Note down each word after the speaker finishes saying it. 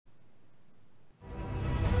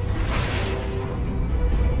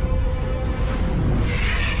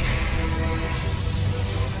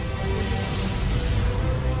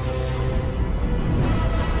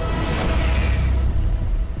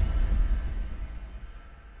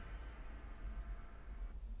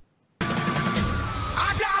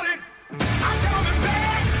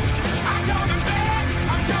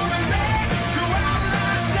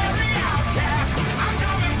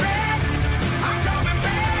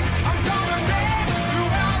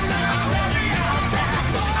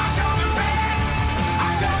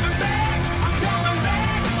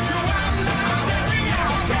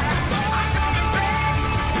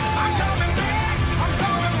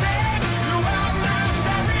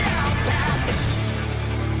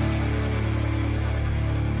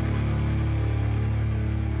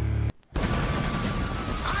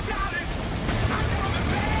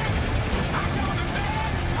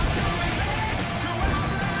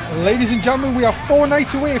Ladies and gentlemen, we are 4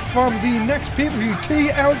 nights away from the next pay-per-view,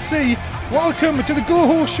 TLC. Welcome to the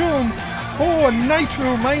Go-Ho Show for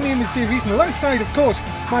Nitro. My name is Dave Easton, alongside, of course,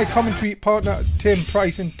 my commentary partner, Tim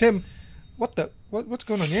Price. And Tim, what's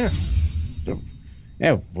going on here?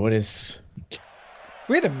 Yeah, what is...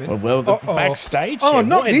 Wait a minute. Well, the backstage... Oh,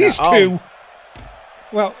 not these two!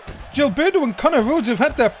 Well, Gilberto and Connor Rhodes have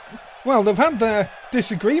had their... Well, they've had their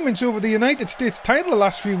disagreements over the United States title the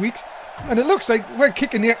last few weeks, and it looks like we're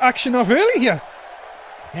kicking the action off early here.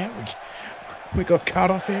 Yeah, we got cut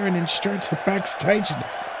off here and then straight to backstage. And,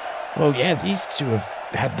 well, yeah, these two have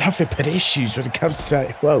had nothing but issues when it comes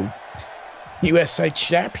to, well, USA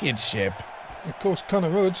Championship. Of course, Connor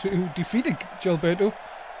Rhodes, who defeated Gilberto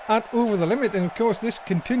at Over the Limit, and of course this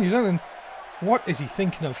continues on. And what is he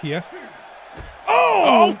thinking of here?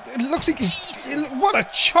 Oh! It looks like what a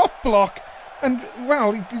chop block! And,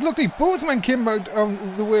 well, it looked like both men came out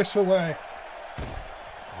the worst for wear.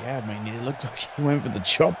 Yeah, I mean, it looked like he went for the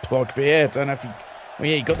chop block, but yeah, I don't know if he... Well,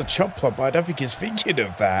 yeah, he got the chop block, but I don't think he's thinking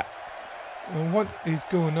of that. And what is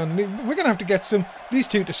going on? We're going to have to get these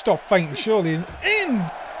two to stop fighting, surely. In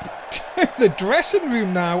the dressing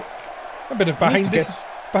room now. A bit of behind the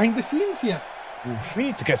scenes here. We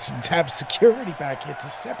need to get some tab security back here to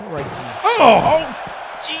separate these two. Oh,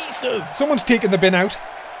 Jesus! Someone's taken the bin out.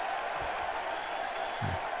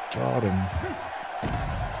 God,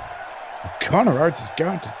 Connor Rhodes is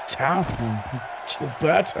going to town on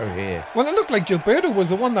Gilberto here. Well, it looked like Gilberto was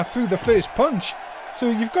the one that threw the first punch. So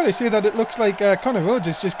you've got to say that it looks like Connor Rhodes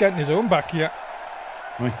is just getting his own back here.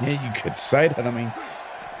 Well, yeah, you could say that. I mean,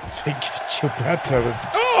 I think Gilberto was...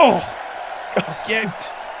 Oh! Yeah,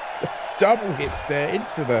 double hits there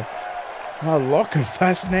into the locker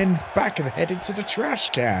first and then back of the head into the trash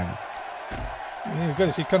can. Yeah, you've got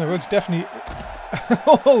to see Connor Rhodes definitely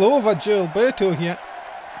all over Gilberto here.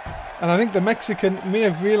 And I think the Mexican may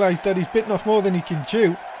have realised that he's bitten off more than he can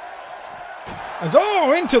chew. As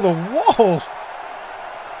into the wall!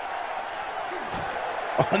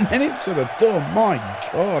 And then into the door. My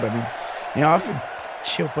God, I mean, I think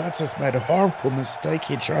Gilberto's made a horrible mistake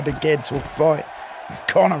here trying to get into a fight with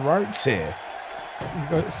Connor Rhodes here. You've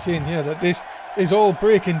got to see in here that this is all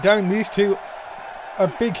breaking down. These two, a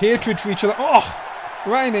big hatred for each other. Oh,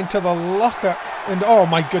 right into the locker. And oh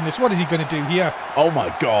my goodness, what is he going to do here? Oh my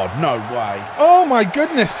God, no way. Oh my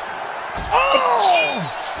goodness.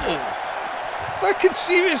 Oh! Jesus. That could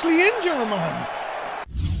seriously injure a man.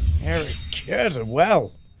 Eric Curtin,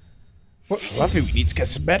 well. I think we need to get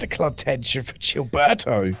some medical attention for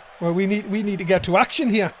Gilberto. Well, we need to get to action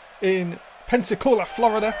here in Pensacola,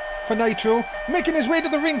 Florida for Nitro. Making his way to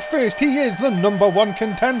the ring first, he is the #1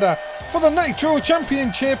 contender for the Nitro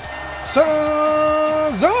Championship,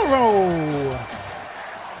 Cesaro.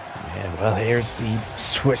 Yeah, well, here's the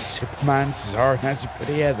Swiss Superman, Cesaro, as you put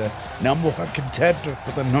here, the #1 contender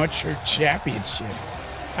for the Nitro Championship.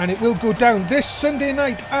 And it will go down this Sunday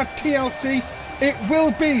night at TLC. It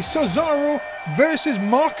will be Cesaro versus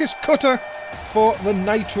Marcus Cutter for the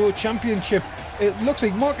Nitro Championship. It looks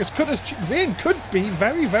like Marcus Cutter's reign could be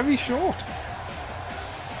very, very short.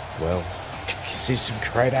 Well, you see some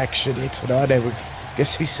great action here tonight. We're going to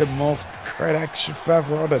see some more great action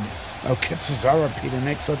further on. And could Cesaro be the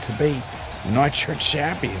next one to be the Nitro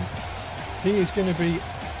Champion? He is going to be,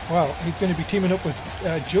 well, he's going to be teaming up with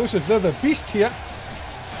Joseph the Beast here,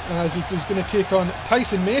 as he was going to take on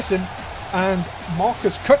Tyson Mason and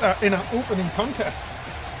Marcus Cutter in an opening contest.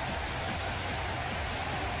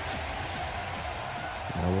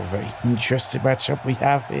 Well, a very interesting matchup we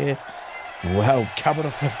have here. Well, coming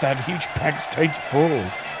off of that huge backstage brawl.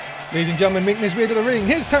 Ladies and gentlemen, making his way to the ring,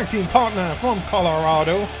 his tag team partner from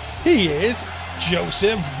Colorado, he is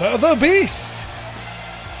Joseph the Beast.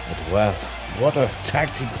 But well, what a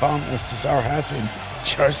tag team partner Cesaro has in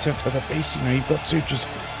Joseph the Beast. You know, you've got two just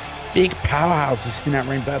big powerhouses in that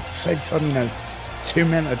ring, but at the same time, you know, two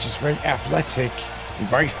men are just very athletic and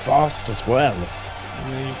very fast as well.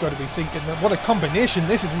 Yeah, you've got to be thinking that what a combination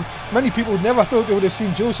this is. Many people never thought they would have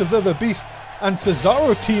seen Joseph the Beast and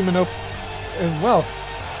Cesaro teaming up. And well,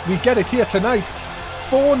 we get it here tonight,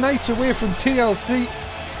 4 nights away from TLC.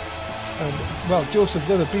 And well, Joseph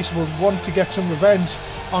the Beast will want to get some revenge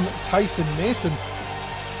on Tyson Mason.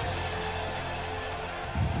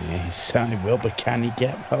 Yeah, he certainly will, but can he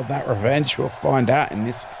get that revenge? We'll find out in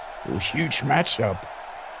this huge matchup.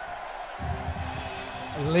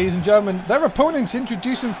 Ladies and gentlemen, their opponents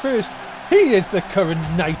introduce him first. He is the current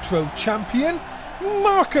Nitro champion,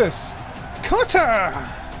 Marcus Cutter.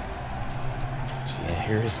 Yeah,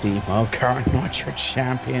 here is the current Nitro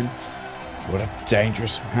champion. What a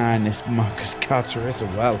dangerous man this Marcus Cutter is as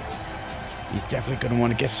well. he's definitely going to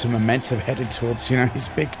want to get some momentum headed towards, you know, his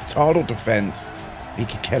big title defense. If he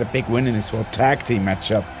could get a big win in this World Tag Team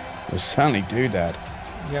matchup, he'll certainly do that.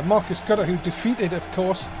 Yeah, Marcus Cutter, who defeated, of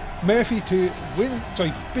course, Murphy to win,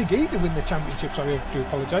 sorry, Big E to win the championship. Sorry, I do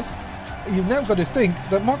apologise. You've now got to think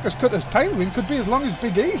that Marcus Cutter's title win could be as long as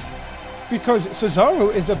Big E's, because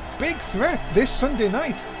Cesaro is a big threat this Sunday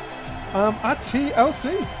night at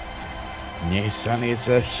TLC. Yeah, he certainly is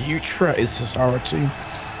a huge threat, is Cesaro, to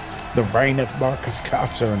the reign of Marcus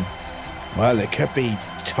Cutter. And, well, it could be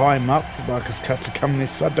time up for Marcus Cutter come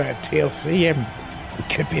this Sunday at TLC, and it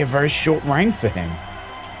could be a very short reign for him.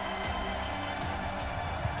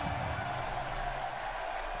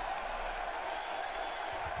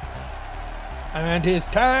 And his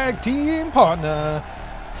tag team partner,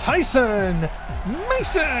 Tyson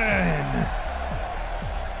Mason.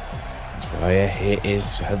 Oh yeah, here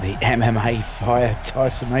is the MMA fire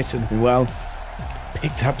Tyson Mason, who, well,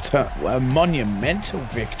 picked up a monumental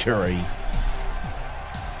victory.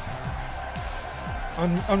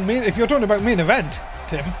 If you're talking about main event,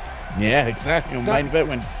 Tim. Yeah, exactly. On main event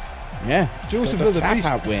when, yeah, Joseph the the Beast.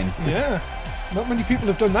 Tap-out win. Yeah, not many people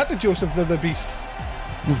have done that to Joseph the Beast.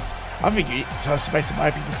 I think Tyson Mason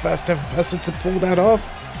might be the first ever person to pull that off.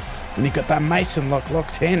 When he got that Mason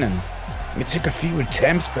locked in, and it took a few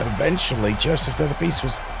attempts, but eventually Joseph the Beast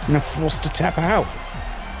was, you know, forced to tap out.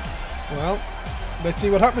 Well, let's see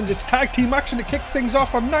what happens. It's tag team action to kick things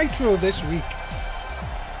off on Nitro this week.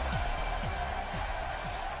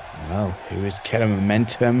 Well, who is getting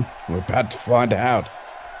momentum? We're about to find out.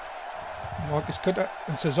 Marcus Cutter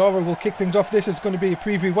and Cesaro will kick things off. This is going to be a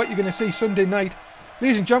preview of what you're going to see Sunday night.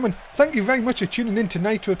 Ladies and gentlemen, thank you very much for tuning in to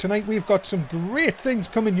Nitro tonight. We've got some great things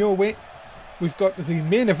coming your way. We've got the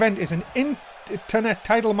main event is an internet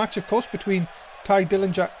title match, of course, between Ty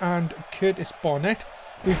Dillinger and Curtis Barnett.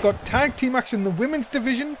 We've got tag team action in the women's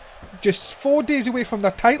division. Just 4 days away from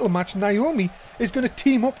that title match, Naomi is going to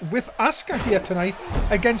team up with Asuka here tonight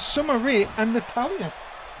against Summer Rae and Natalya.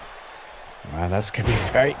 Well, that's going to be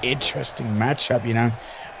a very interesting matchup, you know,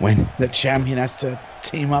 when the champion has to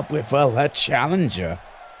team up with, well, her challenger.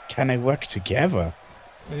 Can they work together?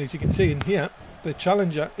 And as you can see in here, the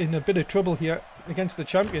challenger in a bit of trouble here against the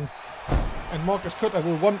champion. And Marcus Cutter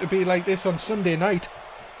will want to be like this on Sunday night.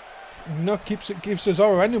 Not give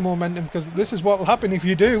Cesaro any momentum, because this is what will happen if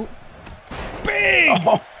you do. Big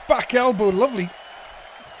back elbow, lovely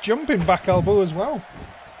jumping back elbow as well.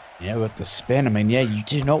 Yeah, with the spin, I mean, yeah, you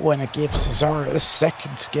do not want to give Cesaro a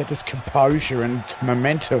second to get his composure and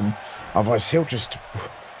momentum. Otherwise, he'll just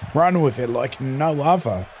run with it like no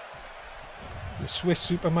other. The Swiss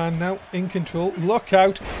Superman now in control. Look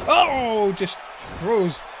out. Oh, just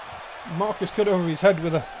throws Marcus Cutter over his head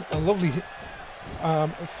with a lovely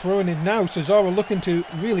throwing in now. Cesaro looking to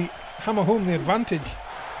really hammer home the advantage.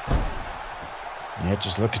 Yeah,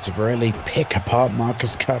 just looking to really pick apart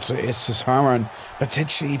Marcus Cutter is Cesaro, and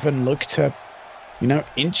potentially even look to, you know,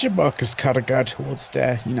 injure Marcus Cutter, go towards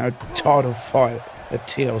their, you know, title fight at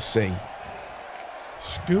TLC.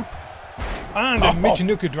 Scoop. And a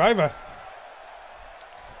Michinoku driver.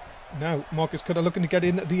 Now, Marcus Cutter looking to get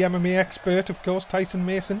in the MMA expert, of course, Tyson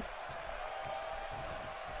Mason.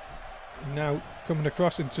 Now coming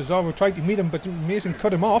across, and Cesaro tried to meet him, but Mason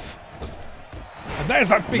cut him off. And there's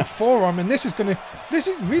that big forearm, and this is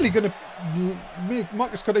really gonna make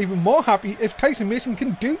Marcus Cutter even more happy if Tyson Mason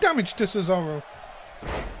can do damage to Cesaro.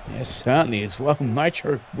 Yes, certainly as well.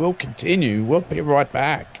 Nitro will continue. We'll be right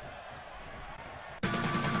back.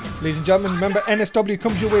 Ladies and gentlemen, remember NSW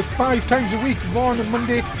comes your way 5 times a week. Raw on a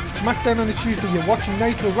Monday, SmackDown on a Tuesday. You're watching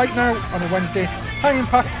Nitro right now on a Wednesday. High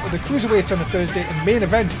Impact with the Cruiserweights on a Thursday, and Main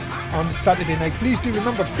Event on Saturday night. Please do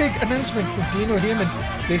remember, big announcement from Dino Heyman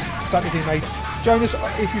this Saturday night. Join us,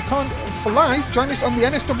 if you can't, for live, join us on the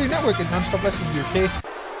NSW network at Non-Stop Wrestling UK,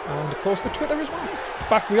 and of course the Twitter as well.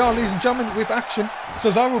 Back we are, ladies and gentlemen, with action.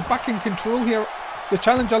 Cesaro back in control here. The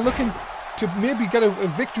challenger looking to maybe get a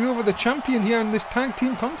victory over the champion here in this tag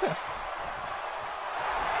team contest.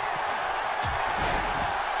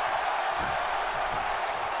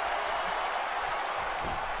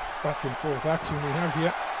 Back and forth action we have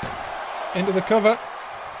here. Into the cover.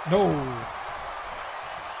 No.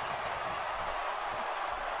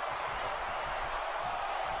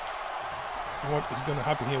 What is going to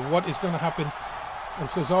happen here? What is going to happen? And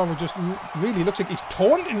Cesaro just really looks like he's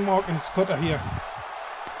taunting Marcus Cutter here.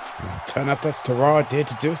 Turn out that's the right idea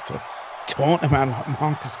to do, is to taunt him, and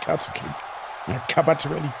Marcus Cutter can, you know, come back to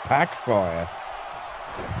really backfire.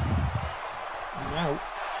 Now,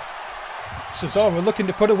 Cesaro looking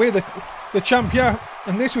to put away the champ here,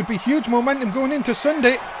 and this would be huge momentum going into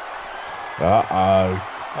Sunday. Uh-oh.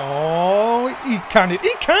 Oh, he can it.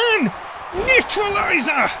 He can!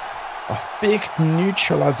 Neutralizer! A big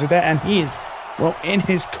neutralizer there, and he is, well, in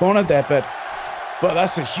his corner there, but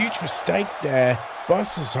that's a huge mistake there by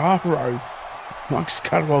Cesaro. Marcus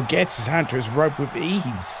Cutter gets his hand to his rope with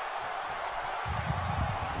ease.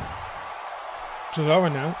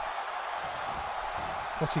 Cesaro now.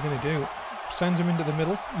 What's he going to do? Sends him into the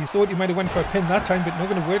middle. You thought you might have went for a pin that time, but not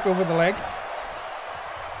going to work over the leg.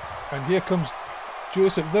 And here comes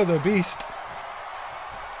Joseph the Beast.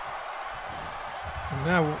 And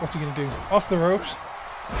now, what's he going to do? Off the ropes.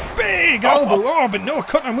 Big elbow! Oh, but no,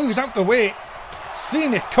 Cutter moves out the way.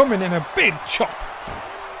 Seen it coming in a big chop.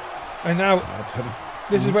 And now,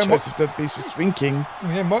 this is where Joseph the Beast was thinking.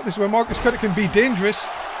 Yeah, this is where Marcus Cutter can be dangerous.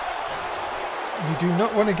 You do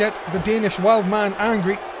not want to get the Danish Wild Man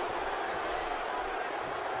angry.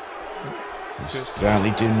 You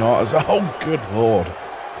certainly do not. Oh, good lord.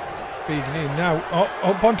 Big knee now.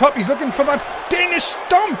 Up on top, he's looking for that Danish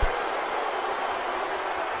stomp.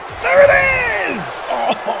 There it is!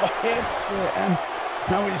 Oh, hits it. And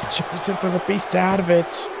now he's Joseph the Beast out of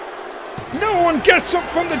it. No one gets up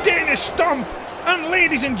from the Danish stomp. And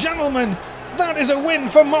ladies and gentlemen, that is a win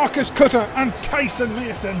for Marcus Cutter and Tyson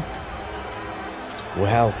Mason.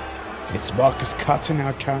 Well, it's Marcus Cutter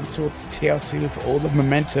now coming towards TLC with all the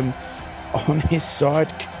momentum on his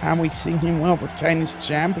side. Can we see him well retain his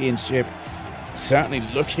championship? Certainly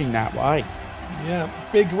looking that way. Yeah,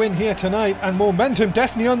 big win here tonight, and momentum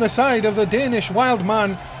definitely on the side of the Danish Wild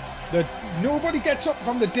Man. Nobody gets up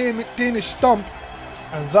from the Danish stomp,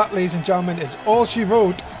 and that, ladies and gentlemen, is all she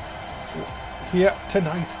wrote here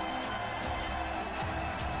tonight.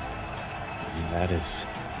 And that is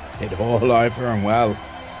it all over and well.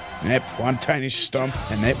 Yep, one Danish stomp,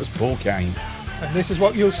 and it was ball game. And this is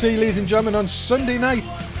what you'll see, ladies and gentlemen, on Sunday night.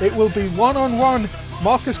 It will be one-on-one.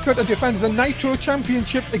 Marcus Cutter defends the Nitro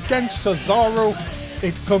Championship against Cesaro.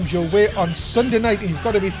 It comes your way on Sunday night, and you've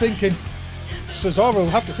got to be thinking, Cesaro will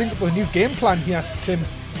have to think of a new game plan here, Tim.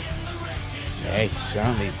 Yeah, he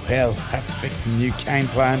certainly will have to pick a new game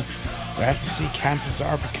plan. We have to see, can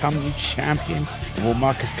Cesaro become new champion, and will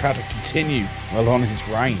Marcus Cutter continue well on his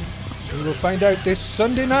reign? We will find out this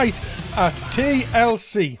Sunday night at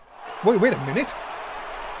TLC. Wait a minute.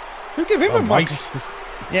 Who gave him a mic?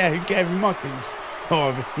 Yeah, who gave him a mic?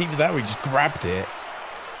 Either that or he just grabbed it.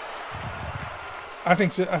 I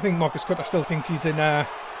think Marcus Cutter still thinks he's in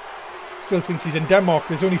Denmark.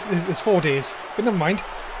 There's 4 days, but never mind.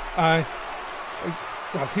 Well,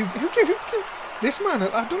 who gave this man?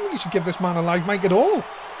 I don't think you should give this man a live mic at all.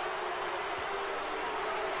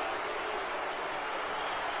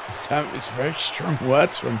 So it's very strong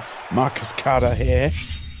words from Marcus Cutter here.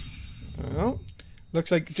 Well,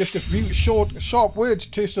 looks like just a few sharp words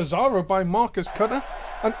to Cesaro by Marcus Cutter,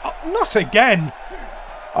 and not again.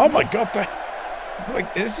 Oh my God!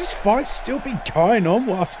 Is this fight still be going on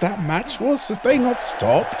whilst that match was? Have they not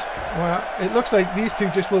stopped? Well, it looks like these two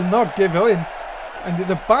just will not give in, and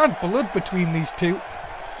the bad blood between these two.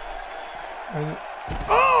 And,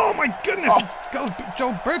 oh my goodness! Oh.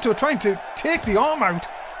 Gilberto trying to take the arm out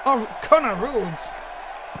of Connor Rhodes.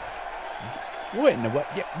 What in the what?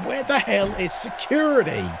 Yeah, where the hell is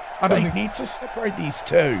security? They need to separate these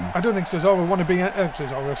two. I don't think Cesaro want to be.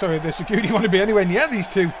 The security want to be anywhere near these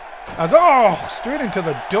two. Straight into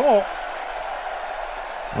the door.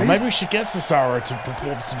 Well, maybe we should get Cesaro to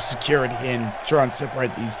perform some security and try and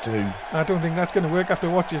separate these two. I don't think that's going to work after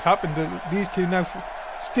what just happened. These two now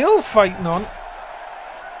still fighting on.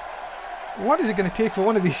 What is it going to take for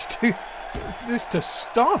one of these two this to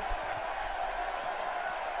stop?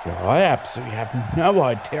 Well, I absolutely have no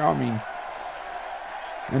idea. I mean,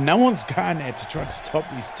 and no one's going there to try to stop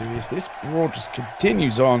these two. This brawl just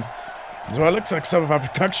continues on. So it looks like some of our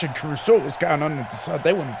production crew saw what was going on and decided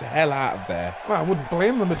they wanted the hell out of there. Well, I wouldn't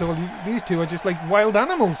blame them at all. These two are just like wild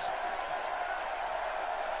animals.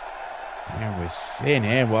 Yeah, we're seeing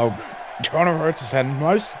here. Well, Connor Rhodes has had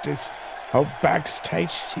most of this whole backstage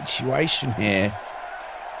situation here.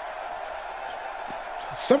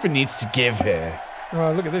 Something needs to give here.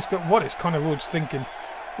 Oh, look at this. What is Connor Rhodes thinking?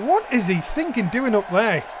 What is he thinking doing up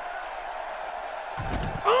there?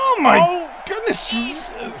 Oh my goodness!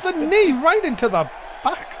 Jesus. The knee right into the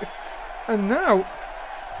back. And now,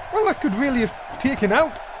 well, that could really have taken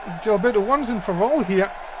out Gilberto once and for all here.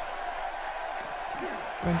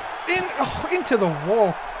 And into the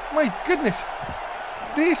wall. My goodness.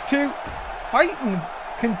 These two fighting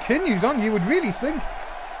continues on. You would really think,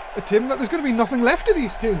 Tim, that there's going to be nothing left of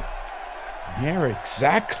these two. Yeah,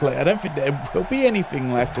 exactly. I don't think there will be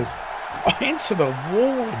anything left. As into the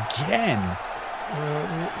wall again.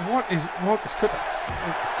 What is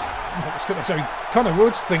Connor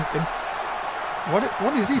Rhodes thinking? What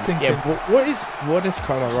is he thinking? Yeah, what is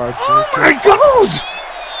Kyle O'Reilly? Oh my God!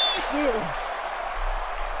 Jesus!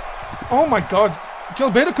 Oh my God!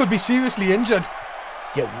 Gilberto could be seriously injured.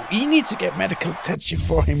 Yeah, well, he needs to get medical attention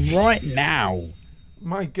for him right now.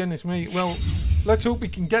 My goodness me. Well, let's hope we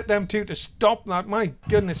can get them two to stop that. My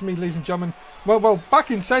goodness me, ladies and gentlemen. Well,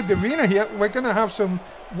 back inside the arena here, we're going to have some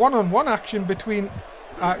one-on-one action between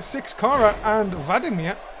Six Cara and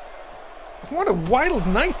Vladimir. What a wild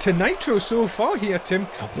night to Nitro so far here, Tim.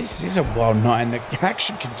 God, this is a wild night, and the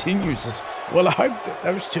action continues as well. I hope that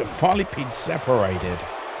those two have finally been separated.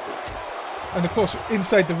 And of course,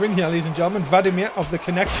 inside the ring here, ladies and gentlemen, Vladimir of The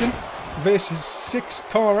Connection versus Six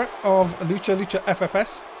Cara of Lucha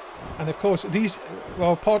FFS. And of course, these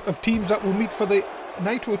are part of teams that will meet for the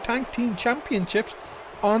Nitro Tag Team Championships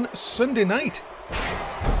on Sunday night.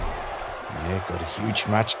 Yeah, got a huge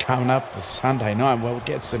match coming up for Sunday night. Well, we'll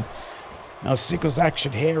get some singles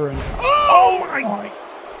action here. And oh my!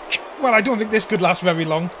 Well, I don't think this could last very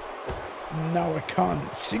long. No, I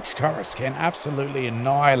can't. Six Caras getting absolutely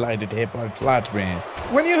annihilated here by Vladimir.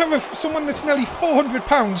 When you have someone that's nearly 400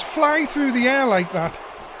 pounds fly through the air like that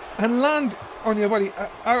and land on your body,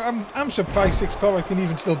 I'm surprised Six Cara can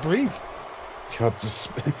even still breathe. God,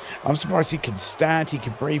 I'm surprised he can stand, he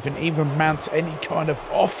can breathe, and even mounts any kind of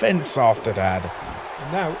offense after that.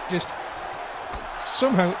 And now, just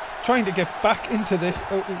somehow trying to get back into this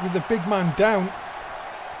with the big man down.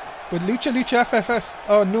 But Lucha FFS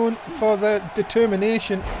are known for their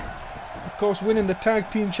determination. Of course, winning the Tag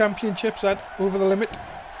Team Championships at Over the Limit.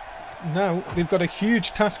 Now, they've got a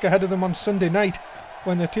huge task ahead of them on Sunday night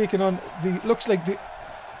when they're taking on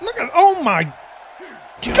look at, oh my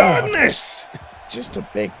goodness! Just a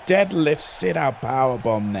big deadlift sit-out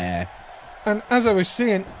powerbomb there. And as I was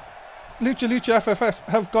saying, Lucha FFS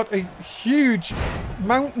have got a huge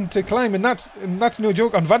mountain to climb, and that's no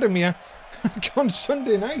joke on Vladimir on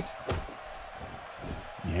Sunday night.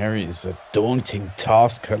 Yeah, it's a daunting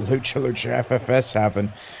task that Lucha FFS have,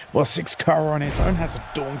 and well, Six Cara on his own has a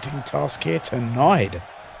daunting task here tonight.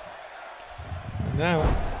 And now,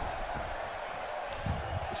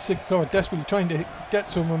 Six Cara desperately trying to get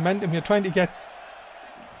some momentum here, trying to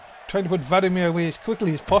put Vladimir away as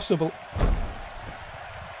quickly as possible.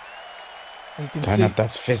 I don't know if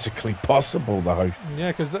that's physically possible, though.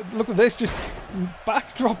 Yeah, because look at this, just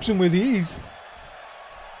backdrops him with ease.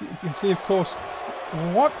 You can see, of course,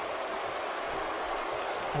 what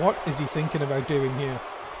is he thinking about doing here?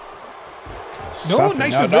 No,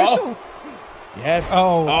 nice reversal. No. Yeah.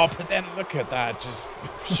 Oh, but then look at that, just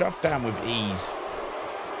shoved down with ease.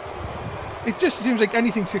 It just seems like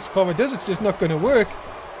anything Six Cara does, it's just not going to work.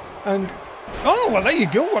 And oh, well, there you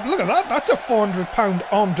go. Look at that. That's a 400-pound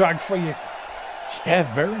arm drag for you. Yeah,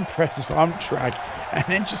 very impressive arm drag. And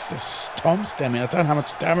then just a stomp stemming. I don't know how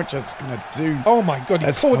much damage that's going to do. Oh my God,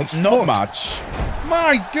 he caught his not foot. Much.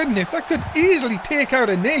 My goodness, that could easily take out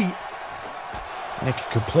a knee. And it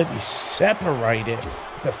could completely separate it.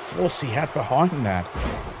 The force he had behind that.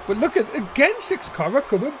 But look at, again, Six Cara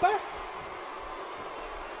coming back.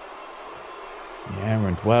 Yeah,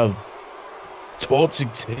 and well,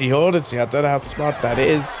 taunting to the audience. I don't know how smart that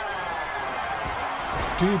is.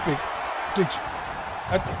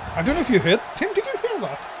 I don't know if you heard. Tim, did you hear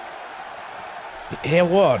that? Hear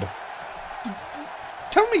what?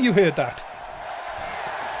 Tell me you heard that.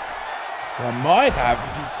 So I might have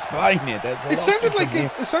if you explain it. It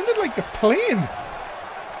sounded like a plane.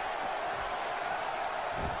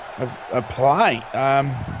 A plane? I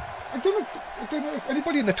don't know if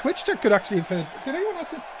anybody in the Twitch chat could actually have heard. Did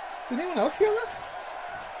anyone else hear that?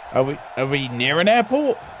 Are we near an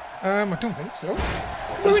airport? I don't think so.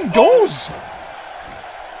 We're indoors.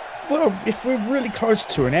 Well, if we're really close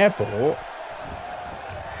to an airport.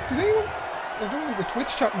 Did anyone? I don't think the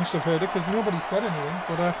Twitch chat must have heard it because nobody said anything.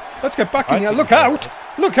 But let's get back in here. Look out!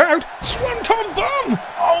 Look out! Swanton bomb!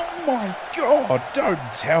 Oh my God!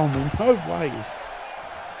 Don't tell me. No ways.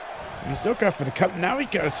 He's still going for the cover. Now he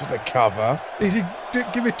goes for the cover. Is he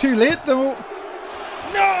give it too late though?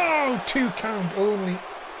 No! 2 count only.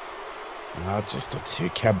 No, just a 2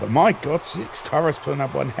 count. But my God, Six Cara's putting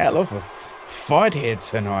up one hell of a fight here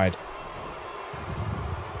tonight.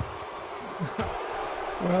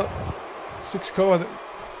 Well, Six Cara,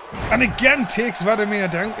 and again takes Vladimir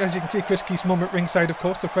down. As you can see, Chris Keith's mum at ringside, of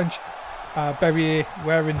course, the French Berrier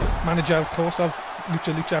wearing manager, of course, of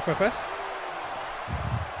Lucha FFS.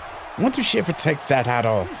 I wonder if she ever takes that hat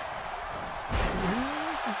off.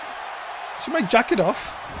 She might jack it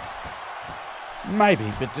off.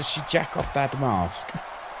 Maybe, but does she jack off that mask?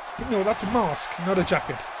 No, that's a mask, not a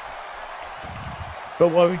jacket. But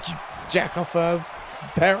why would you jack off a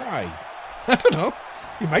beret? I don't know.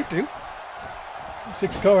 You might do.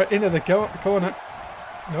 Sikoa into the corner.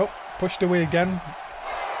 Nope, pushed away again.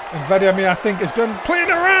 And Vladimir, I think, is done playing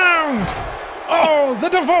around. Oh, the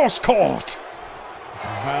divorce court.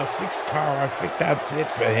 Well, Sikoa, I think that's it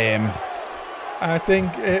for him. I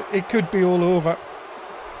think it could be all over.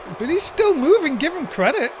 But he's still moving, give him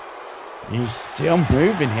credit. He's still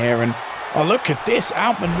moving here, and oh, look at this,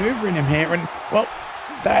 outmaneuvering him here, and well,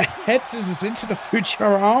 that head scissors into the future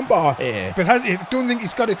armbar here. But I don't think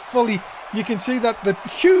he's got it fully. You can see that the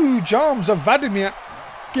huge arms of Vladimir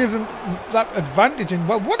give him that advantage. And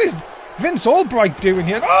well, what is Vince Albright doing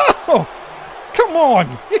here? Oh, come on!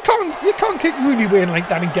 You can't kick Rooney Wayne like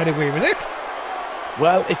that and get away with it.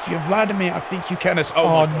 Well, if you're Vladimir, I think you can. Oh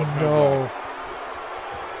my God, no!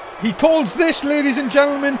 He calls this, ladies and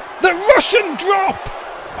gentlemen, the Russian drop.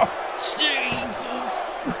 Oh,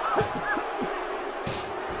 Jesus!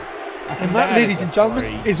 And that, ladies and gentlemen,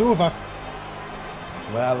 is over.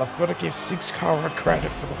 Well, I've got to give Sikoa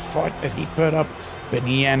credit for the fight that he put up, but in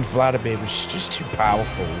the end, Vladimir was just too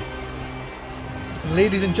powerful.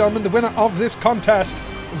 Ladies and gentlemen, the winner of this contest,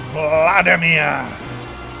 Vladimir.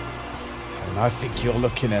 And I think you're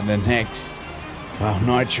looking at the next, well,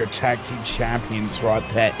 Nitro Tag Team Champions right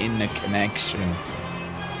there in the connection.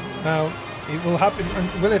 Now, it will happen.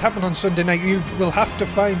 Will it happen on Sunday night? You will have to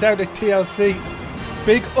find out at TLC.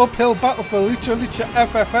 Big uphill battle for Lucha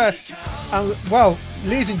FFS. And, well,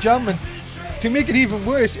 ladies and gentlemen, to make it even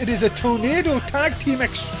worse, it is a Tornado Tag Team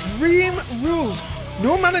Extreme Rules.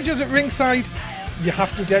 No managers at ringside. You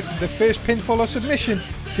have to get the first pinfall or submission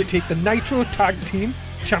to take the Nitro Tag Team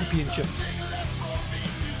Championships.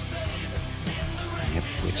 Yep,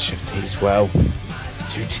 which of these, well,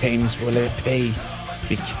 two teams will it be?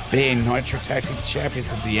 Being Nitro Tag Team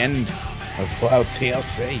Champions at the end of, well,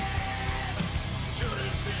 TLC.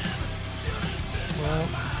 Well,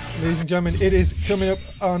 ladies and gentlemen, it is coming up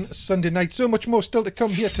on Sunday night. So much more still to come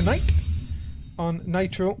here tonight on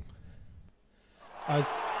Nitro.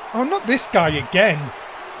 Oh, not this guy again.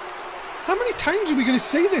 How many times are we going to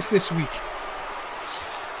see this week?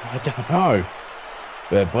 I don't know.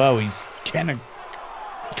 But, well, he's kind of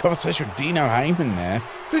conversation with Dino Heyman there.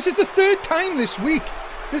 This is the third time this week.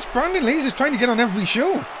 This Brandon Lees is trying to get on every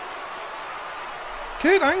show.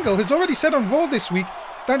 Kurt Angle has already said on Raw this week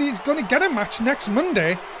that he's going to get a match next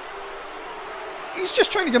Monday. He's just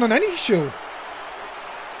trying to get on any show.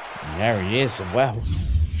 There he is, and well,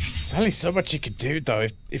 there's only so much you could do, though.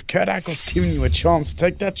 If Kurt Angle's giving you a chance,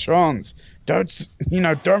 take that chance. Don't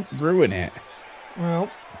ruin it. Well,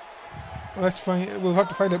 let's find. We'll have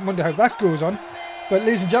to find out Monday how that goes on. But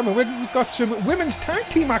ladies and gentlemen, we've got some women's tag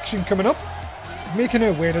team action coming up. Making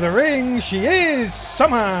her way to the ring, she is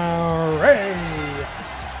Summer Rae.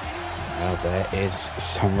 Well, there is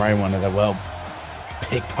Summer Rae, one of the, well,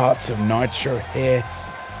 big parts of Nitro here.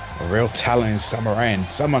 A real talent in Summer Rae, and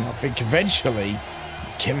someone I think eventually,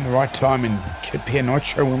 given the right time, and could be a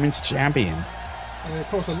Nitro Women's Champion. And of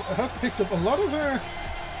course, I have picked up a lot of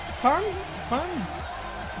fan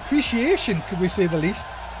appreciation, could we say the least.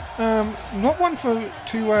 Not one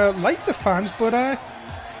to like the fans, but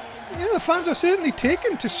the fans are certainly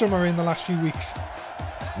taken to Summer in the last few weeks.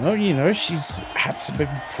 Well, she's had some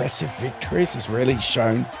impressive victories. It's really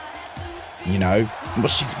shown, what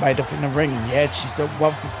she's made of in the ring. And yeah, she's done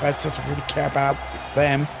well for fans, doesn't really care about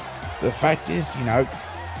them. But the fact is,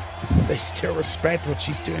 they still respect what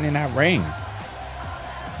she's doing in that ring.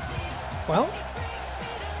 Well,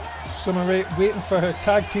 Summer Rae waiting for her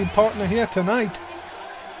tag team partner here tonight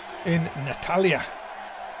in Natalya.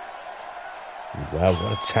 Well,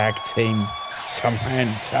 what a tag team Summer and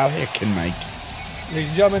Natalya can make. Ladies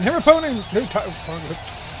and gentlemen, her opponent,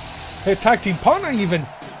 her tag team partner even,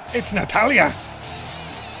 it's Natalya.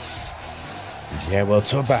 Yeah, well,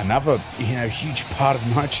 talk about another, huge part of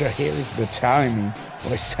Nitro here is Natalya. I mean,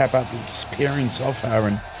 what I say about the experience of her,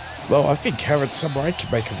 and, well, I think her and Summer Rae can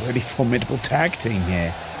make a really formidable tag team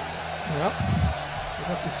here. Well,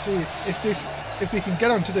 we'll have to see if they can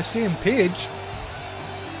get onto the same page.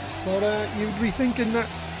 But you'd be thinking that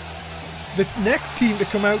the next team to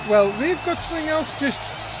come out, well, they've got something else just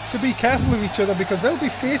to be careful of each other, because they'll be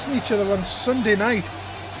facing each other on Sunday night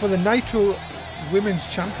for the Nitro Women's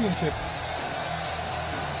Championship.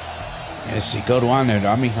 Yes, you got to wonder.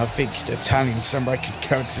 I mean, I think Natalya and Summer Rae could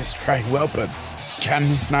coexist very well, but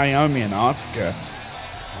can Naomi and Asuka?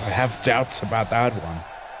 I have doubts about that one.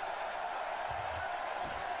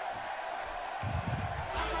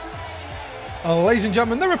 Ladies and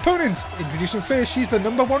gentlemen, their opponents. Introducing first, she's the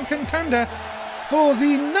 #1 contender for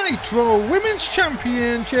the Nitro Women's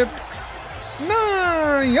Championship,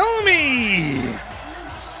 Naomi.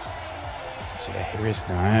 Yeah, here is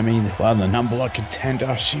Naomi, well, the #1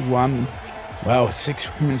 contender. She won Well,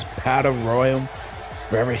 6 women's battle royal.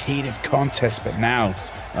 Very heated contest, but now,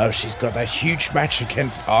 oh, she's got that huge match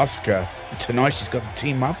against Asuka. Tonight she's got to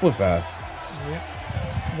team up with her. Yeah.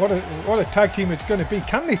 What a tag team it's going to be.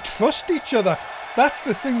 Can they trust each other? That's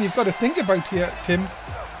the thing you've got to think about here, Tim,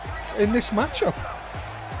 in this matchup.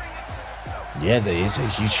 Yeah, there is a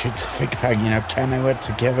huge shit to think about. You know, can they work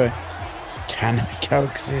together? Can they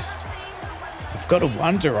coexist? I've got to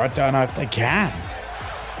wonder. I don't know if they can.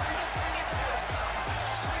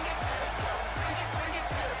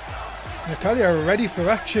 Natalya ready for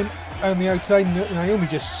action on the outside. Naomi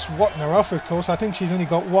just swatting her off, of course. I think she's only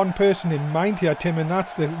got one person in mind here, Tim, and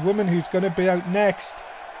that's the woman who's going to be out next.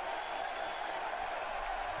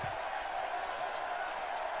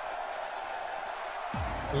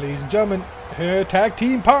 Ladies and gentlemen, her tag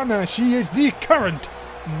team partner, she is the current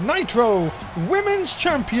Nitro Women's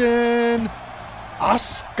Champion,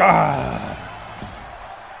 Asuka.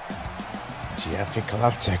 Yeah, I think I'll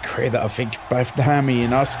have to agree that I think both Naomi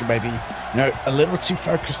and Asuka maybe, you know, a little too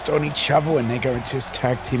focused on each other when they go into this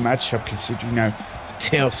tag team matchup, considering, you know,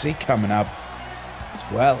 TLC coming up as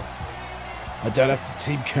well. I don't know if the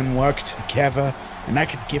team can work together, and that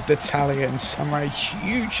could give Natalya and Summer a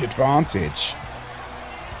huge advantage.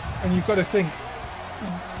 And you've got to think,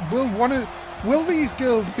 will these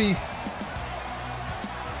girls be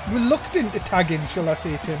reluctant to tag in, shall I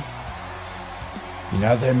say, Tim? You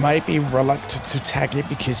know, they may be reluctant to tag it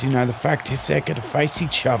because, you know, the fact is they're going to face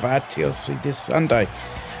each other at TLC this Sunday.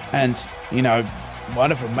 And, you know, one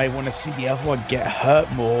of them may want to see the other one get hurt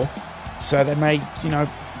more. So they may, you know,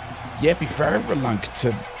 yeah, be very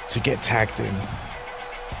reluctant to get tagged in.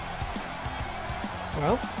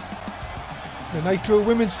 Well, the Nitro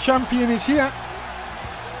Women's Champion is here.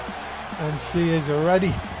 And she is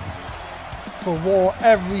ready for war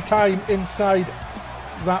every time inside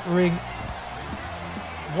that ring.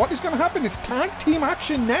 What is going to happen? It's tag team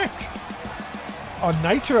action next on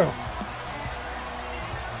Nitro.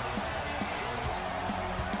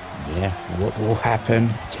 Yeah, what will happen?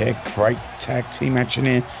 Yeah, great tag team action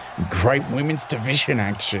here. Great women's division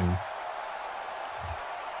action.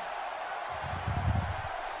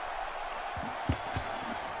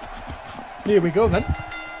 Here we go then.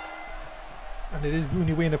 And it is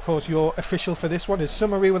Rooney Wayne, of course, your official for this one. Is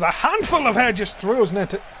Summer Rae with a handful of hair just throws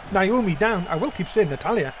Naomi down. I will keep saying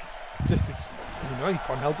Natalya. Just, you know, you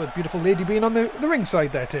can't help a beautiful lady being on the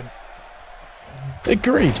ringside there, Tim.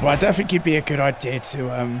 Agreed. Well, I don't think it'd be a good idea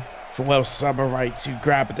to, for Summer Rae to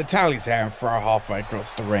grab Natalya's hair and throw her halfway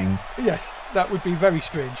across the ring. Yes, that would be very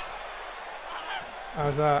strange.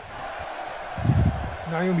 As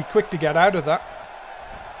Naomi quick to get out of that.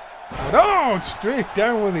 And oh, straight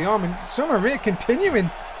down with the arm. And Summer Rae continuing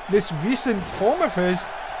this recent form of hers,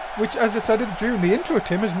 which, as I said during the intro,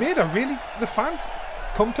 Tim, has made her really, the fans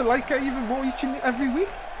come to like her even more each and every week.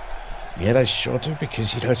 Yeah, they sure do,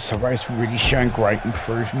 because, you know, Summer Rae's really showing great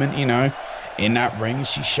improvement, you know, in that ring.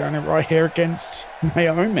 She's showing it right here against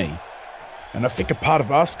Naomi. And I think a part of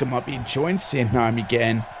Asuka might be enjoying seeing Naomi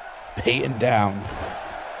getting beaten down.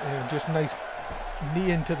 Yeah, just nice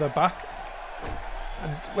knee into the back.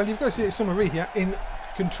 And, well, you've got to see Summer Rae here in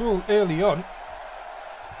control early on.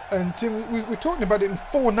 And Tim, we're talking about it in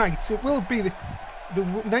 4 nights. It will be the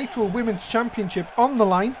Nitro Women's Championship on the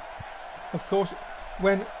line, of course,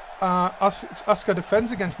 when Asuka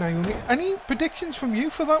defends against Naomi. Any predictions from you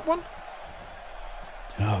for that one?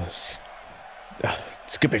 Oh, it's going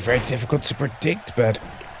to be very difficult to predict, but,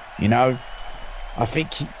 you know, I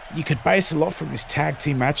think you could base a lot from this tag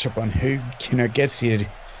team matchup on who, you know, gets the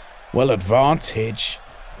advantage.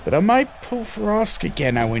 But I might pull for Asuka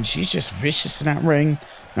again now, when she's just vicious in that ring,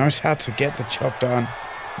 knows how to get the job done.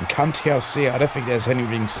 And come TLC, I don't think there's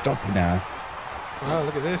anything stopping her. Wow,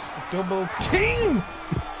 look at this. Double team!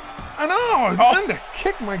 And and a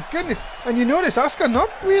kick, my goodness. And you notice Asuka not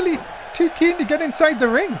really too keen to get inside the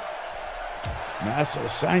ring. That's what I'm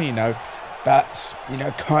saying, you know. That's, you know,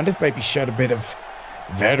 kind of maybe showed a bit of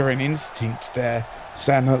veteran instinct there.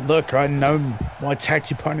 Saying, look, I know my tag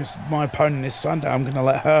team opponent is my opponent this Sunday. I'm going to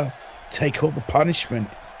let her take all the punishment.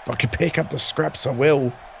 If I can pick up the scraps, I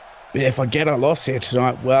will. But if I get a loss here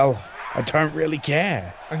tonight, well, I don't really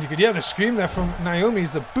care. And you could hear the scream there from Naomi,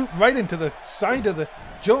 the boot right into the side of the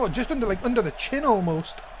jaw, just under the chin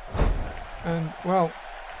almost. And, well,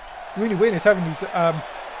 Rooney Wayne is having these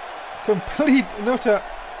complete and utter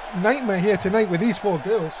nightmare here tonight with these 4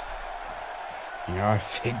 girls. Yeah, I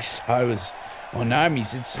think so. Well,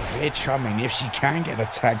 Naomi's in severe trouble. I mean, if she can get a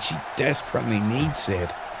tag, she desperately needs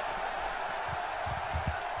it.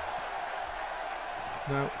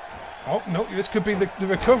 Now, oh no, this could be the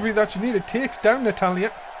recovery that you need. It takes down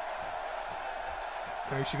Natalya.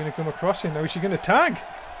 Now is she going to come across here? Now is she going to tag?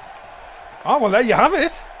 Oh, well, there you have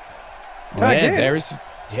it. Tag in.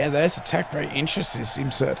 There's a tag. Very interesting. It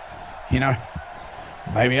seems that,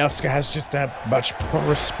 maybe Asuka has just had much more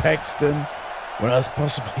respect than what I was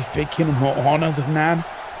possibly thinking, and more honor than that.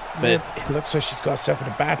 But it looks like she's got herself in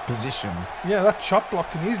a bad position. Yeah, that chop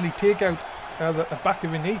block can easily take out the back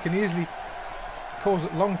of her knee, can easily cause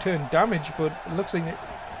long-term damage, but it looks like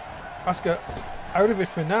Asuka out of it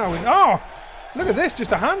for now. And oh, look at this,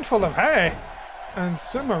 just a handful of hair. And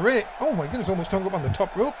Summer Rae, oh my goodness, almost hung up on the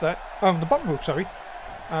top rope there. The bottom rope, sorry.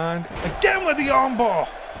 And again with the armbar.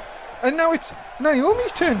 And now it's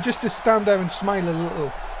Naomi's turn just to stand there and smile a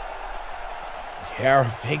little. Yeah, I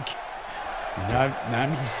think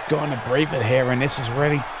Naomi's going to breathe it here, and this is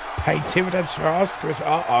really paid dividends for Asuka.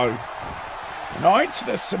 Uh-oh. No, to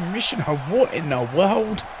the submission. What in the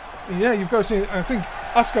world? Yeah, you've got to see. I think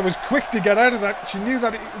Asuka was quick to get out of that. She knew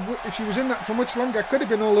that if she was in that for much longer, it could have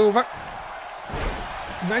been all over.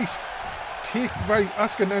 Nice take by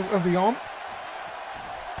Asuka now of the arm.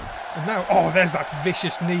 And now, oh, there's that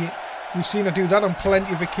vicious knee. We've seen her do that on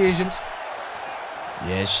plenty of occasions.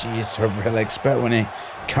 Yeah, she is a real expert when it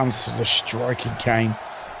comes to the striking game.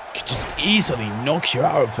 Could just easily knock you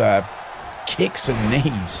out of kicks and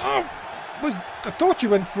knees. Oh, I thought you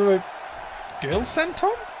went for a girl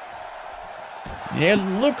senton? Yeah,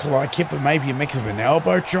 it looked like it, but maybe a mix of an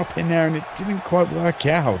elbow drop in there, and it didn't quite work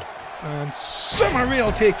out. And Summer Rae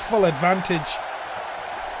will take full advantage,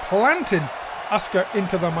 planting Asuka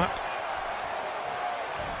into the mat.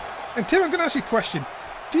 And Tim, I'm going to ask you a question.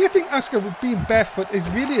 Do you think Asuka being barefoot is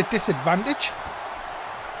really a disadvantage?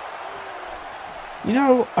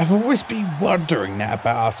 I've always been wondering that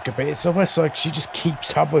about Asuka, but it's almost like she just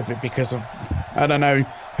keeps up with it because of, I don't know,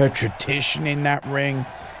 her tradition in that ring.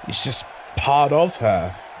 It's just part of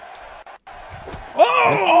her.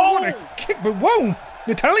 Oh, what a kick, but whoa,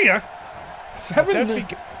 Natalya.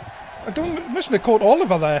 I mustn't have caught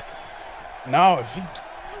Oliver there. No, I think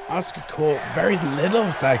Asuka caught very little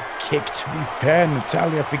of that kick, to be fair.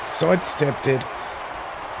 Natalya, I think, sidestepped it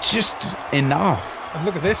just enough. And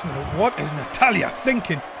look at this now. What is Natalya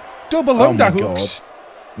thinking? Double underhooks.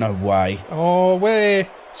 No way. Oh, way.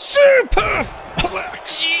 Super!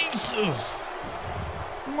 Jesus!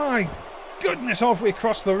 My goodness, halfway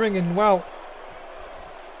across the ring, and well,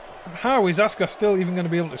 how is Asuka still even going to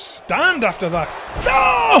be able to stand after that?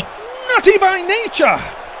 Oh! Nutty by nature!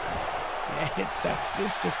 Yeah, it's that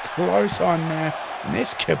discus close on there, and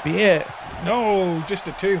this could be it. No, just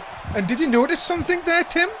a two. And did you notice something there,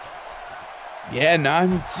 Tim? Yeah, no,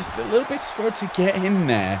 I'm just a little bit slow to get in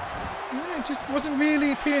there. Yeah, just wasn't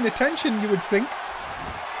really paying attention, you would think.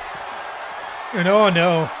 And oh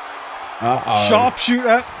no. Uh-oh.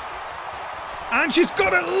 Sharpshooter. And she's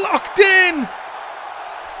got it locked in.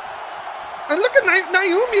 And look at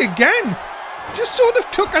Naomi again. Just sort of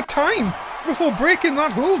took her time before breaking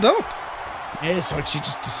that hold up. Yeah, it's like she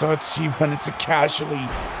just decides she wanted to casually,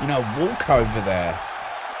 walk over there.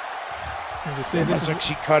 As I say, this is like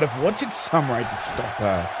she kind of wanted Summer Rae to stop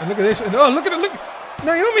her. And look at this. And oh, look at it. Look.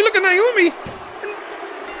 Naomi, look at Naomi.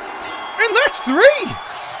 And that's three.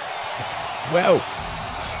 Well,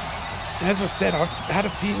 as I said, I've had a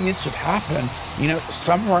feeling this would happen.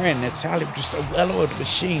 Summer Rae and Natalya were just a well-oiled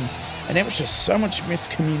machine. And there was just so much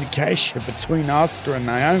miscommunication between Asuka and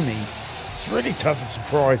Naomi. This really doesn't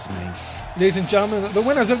surprise me. Ladies and gentlemen, the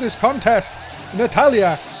winners of this contest,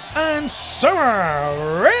 Natalya and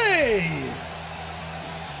Summer Rae.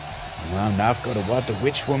 Well, now I've got to wonder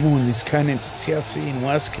which woman is going into TLC in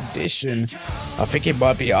worse condition. I think it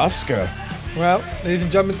might be Asuka. Well, ladies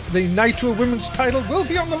and gentlemen, the Nitro Women's title will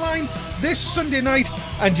be on the line this Sunday night,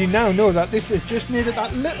 and you now know that this has just made it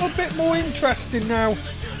that little bit more interesting now.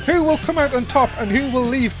 Who will come out on top and who will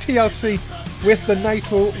leave TLC with the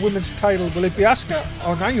Nitro Women's title? Will it be Asuka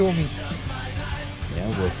or Naomi?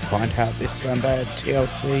 Yeah, we'll find out this Sunday at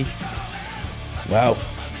TLC. Well,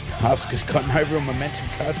 Asuka's gotten over a momentum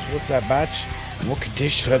card towards that match. What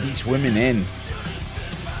condition are these women in?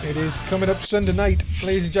 It is coming up Sunday night,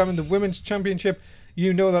 ladies and gentlemen, the Women's Championship.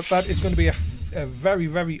 You know that is going to be a very,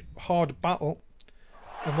 very hard battle.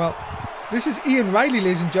 And well, this is Ian Riley,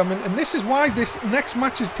 ladies and gentlemen, and this is why this next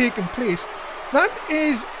match is taking place. That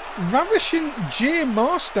is Ravishing Jay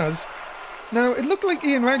Masters. Now, it looked like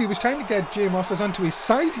Ian Riley was trying to get Jay Masters onto his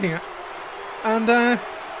side here. And,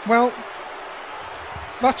 well,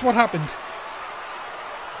 that's what happened.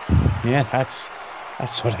 Yeah, that's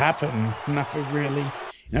what happened. Nothing really,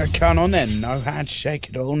 going on there. No handshake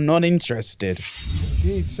at all. Not interested.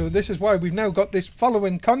 Indeed. So this is why we've now got this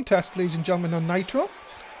following contest, ladies and gentlemen, on Nitro.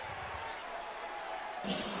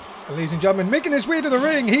 Ladies and gentlemen, making his way to the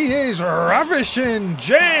ring, he is Ravishing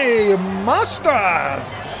J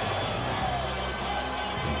Masters.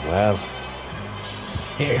 Well,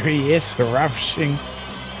 here he is, Ravishing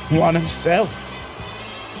One himself.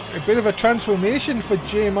 A bit of a transformation for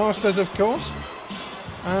J Masters, of course.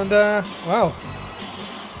 And, well,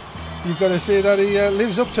 you've got to say that he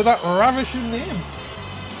lives up to that ravishing name.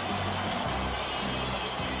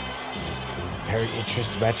 It's been a very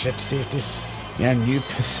interesting match to see if this new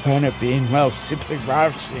persona being, well, simply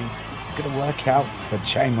ravishing, is going to work out for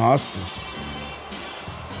J Masters.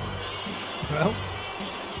 Well,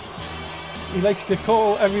 he likes to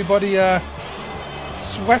call everybody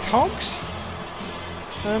sweat hogs.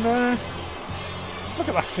 And look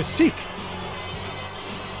at that physique.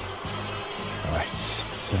 Right,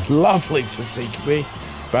 it's a lovely physique. We're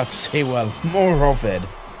about to see, well, more of it.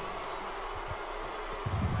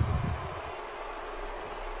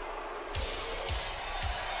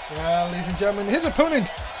 Well, ladies and gentlemen, his opponent,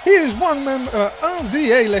 he is one member of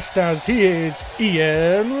the A-listers. He is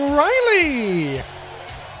Ian Riley.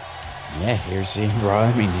 Yeah, here's Ian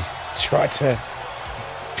Riley. I mean, he tried to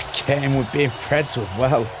get him with being friends with,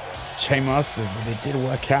 well, J Masters, and it did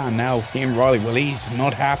work out. And now Ian Riley, well, he's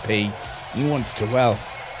not happy. He wants to, well,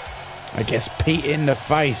 I guess, beat in the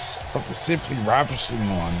face of the simply ravishing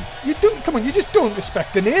one. You don't, come on, you just don't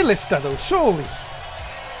respect an A-lister though, surely.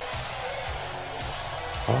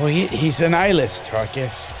 Oh, he's an A-lister, I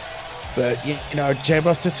guess. But, you know, J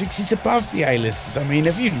Masters thinks he's above the A-listers. I mean,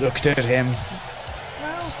 have you looked at him?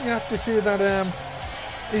 Well, you have to say that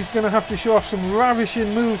he's going to have to show off some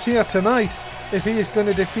ravishing moves here tonight if he is going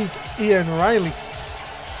to defeat Ian Riley.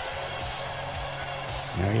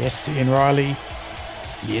 Now, yes, Ian Riley,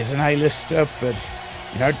 he is an A-lister, but,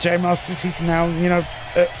 you know, J Masters, he's now, you know,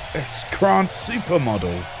 a grand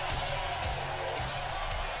supermodel.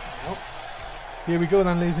 Well, here we go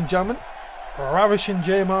then, ladies and gentlemen. Ravishing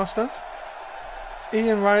J Masters.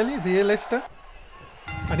 Ian Riley, the A-lister.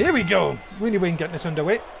 And here we go. Really ain't getting us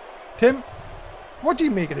underway. Tim, what do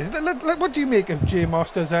you make of this? What do you make of J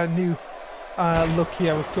Masters' new look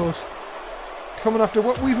here, of course? Coming after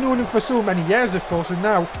what we've known him for so many years, of course, and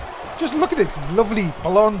now, just look at it. Lovely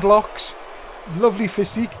blonde locks, lovely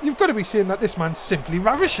physique. You've got to be saying that this man's simply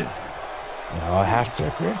ravishing. No, I have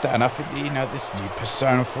to agree with that. And I think, you know, this new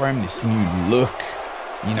persona for him, this new look,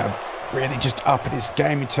 you know, really just upping his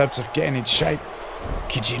game in terms of getting in shape,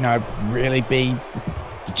 could, you know, really be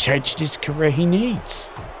the change in his career he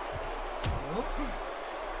needs.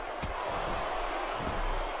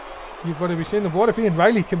 You've got to be saying that what if Ian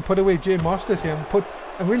Riley can put away J Masters here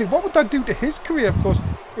and really what would that do to his career? Of course,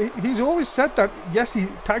 he's always said that yes,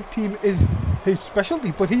 tag team is his specialty,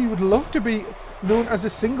 but he would love to be known as a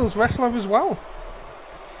singles wrestler as well.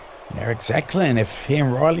 Yeah, exactly. And if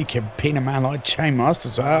Ian Riley can pin a man like J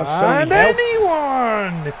Masters, well, and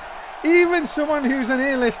anyone, even someone who's an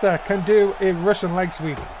A-lister, can do a Russian leg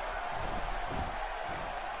sweep.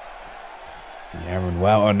 Yeah, and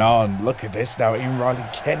well, and look at this now. Ian Riley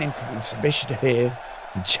getting into the submission here.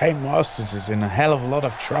 And J Masters is in a hell of a lot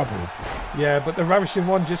of trouble. Yeah, but the Ravishing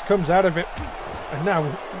One just comes out of it. And now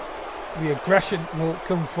the aggression will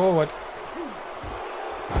come forward.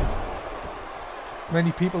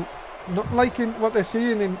 Many people not liking what they're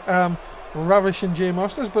seeing in Ravishing J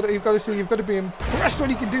Masters, but you've got to say, you've got to be impressed when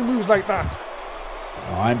he can do moves like that.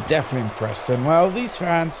 Oh, I'm definitely impressed. And well, these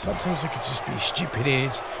fans, sometimes they could just be stupid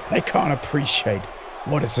idiots. They can't appreciate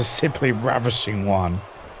what is a simply ravishing one.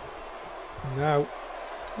 Now,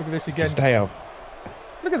 look at this again. Stay off.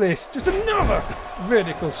 Look at this. Just another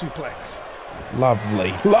vertical suplex.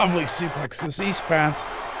 Lovely, lovely suplexes. These fans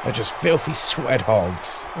are just filthy sweat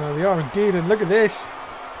hogs. They are indeed. And look at this.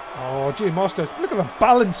 Oh, J Masters. Look at the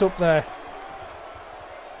balance up there.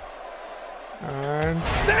 And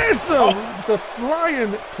there's the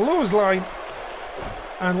flying clothesline.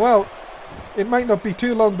 And well, it might not be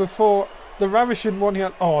too long before the Ravishing One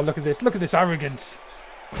here. Oh, look at this. Look at this arrogance.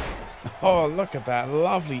 Oh, look at that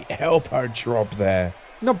lovely elbow drop there.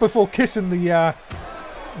 Not before kissing the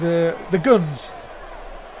guns.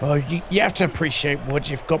 Well, you have to appreciate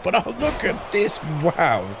what you've got. But oh, look at this.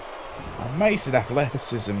 Wow. Amazing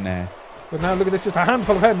athleticism there. But now look at this. Just a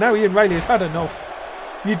handful of hair. Now Ian Riley has had enough.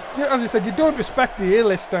 As I said, you don't respect the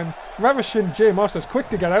A-list, and Ravishing J Masters quick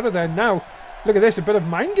to get out of there. Now, look at this, a bit of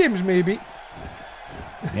mind games maybe.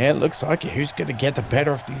 Yeah, it looks like it. Who's going to get the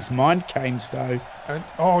better of these mind games, though? And,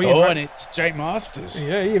 and it's J Masters.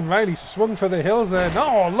 Yeah, Ian Riley swung for the hills there.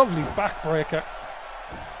 Oh, lovely backbreaker.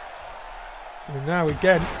 And now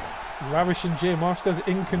again, Ravishing J Masters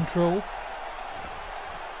in control.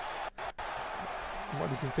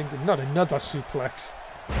 What is he thinking? Not another suplex.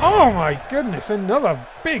 Oh my goodness, another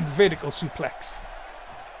big vertical suplex.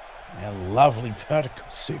 A lovely vertical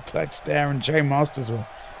suplex there, and Jay Masters will.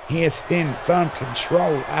 He is in firm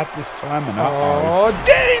control at this time, and oh,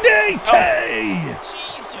 DDT! Oh,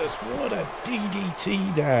 Jesus, what a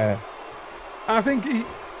DDT there! I think he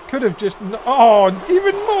could have just. Oh,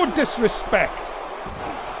 even more disrespect.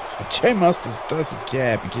 Jay Masters doesn't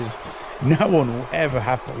care because no one will ever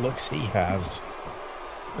have the looks he has.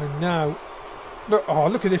 And now, look! Oh,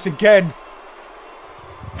 look at this again.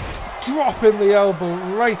 Dropping the elbow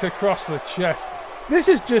right across the chest. This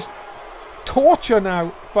is just torture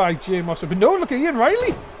now by Jay Masters. But no, look at Ian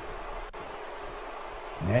Riley.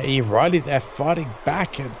 Yeah, Ian Riley there fighting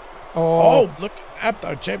back. And oh, look at that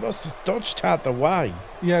though. Jay Masters dodged out the way.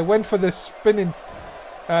 Yeah, went for the spinning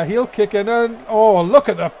heel kick. And then, oh, look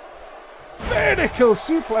at the vertical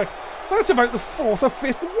suplex. That's about the 4th or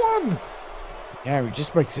 5th one. Yeah, he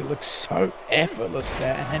just makes it look so effortless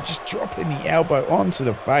there, and then just dropping the elbow onto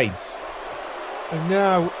the face. And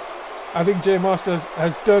now, I think Jay Masters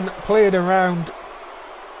has done playing around.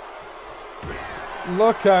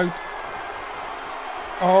 Look out.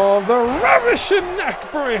 Oh, the ravishing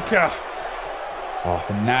neck breaker. Oh,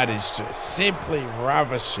 and that is just simply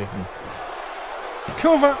ravishing.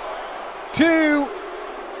 Cover 2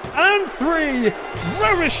 and 3.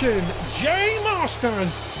 Ravishing Jay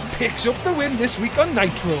Masters picks up the win this week on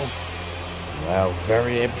Nitro. Well,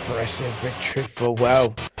 very impressive victory for,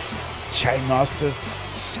 well, Jay Masters.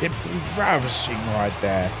 Simply ravishing right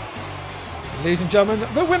there. Ladies and gentlemen,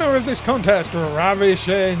 the winner of this contest,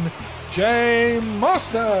 Ravishing Jay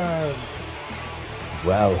Masters.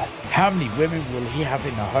 Well, how many women will he have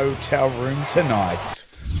in the hotel room tonight?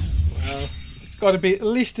 Well, it's got to be at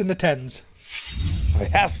least in the 10s.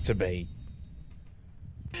 It has to be.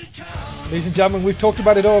 Ladies and gentlemen, we've talked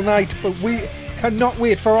about it all night, but we cannot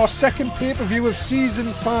wait for our second pay-per-view of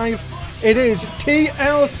Season 5. It is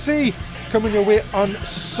TLC coming your way on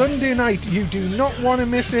Sunday night. You do not want to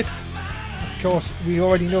miss it. Of course, we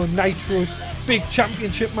already know Nitro's big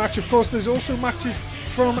championship match. Of course, there's also matches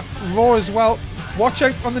from Raw as well. Watch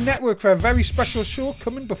out on the network for a very special show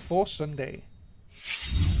coming before Sunday.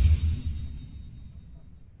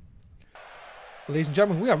 Ladies and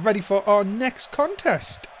gentlemen, we are ready for our next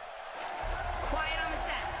contest. Quiet on the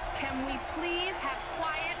set. Can we please have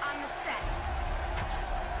quiet on the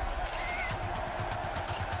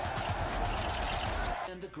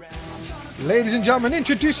set? Ladies and gentlemen,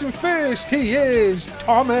 introducing first, he is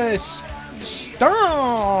Thomas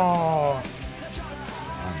Starr.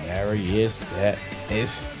 And there he is. That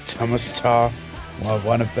is Thomas Starr. Well,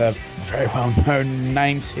 one of the very well-known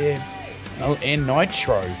names here in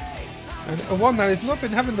Nitro. And one that has not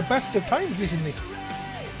been having the best of times recently.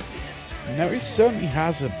 No, he certainly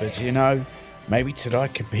hasn't, but you know, maybe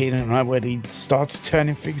tonight could be the night where he starts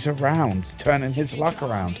turning things around, turning his luck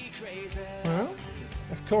around. Well,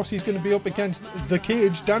 of course he's going to be up against the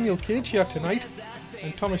Cage, Daniel Cage here tonight.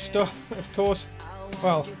 And Thomas Starr, of course,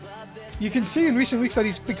 well, you can see in recent weeks that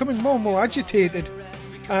he's becoming more and more agitated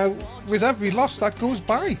with every loss that goes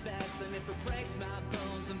by.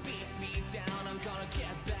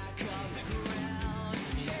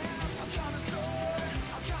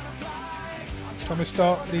 Thomas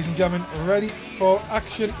Starr, ladies and gentlemen, ready for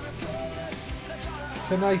action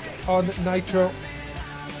tonight on Nitro.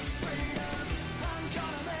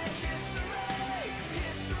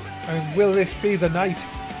 And will this be the night?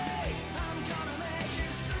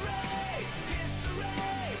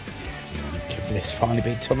 Could this finally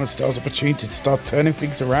be Thomas Starr's opportunity to start turning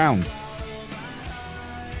things around?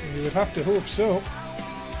 You would have to hope so.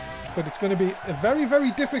 But it's going to be a very,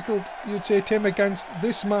 very difficult, you'd say, Tim, against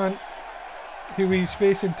this man who he's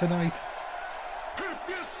facing tonight.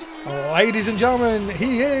 Ladies and gentlemen,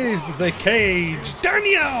 he is the Cage,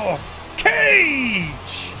 Daniel Cage!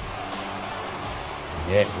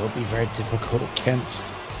 Yeah, it will be very difficult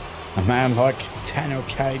against a man like Daniel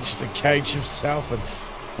Cage, the Cage himself, and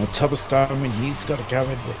on top of Starr, I mean, he's got to go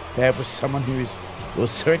in there with someone who is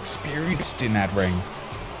also experienced in that ring.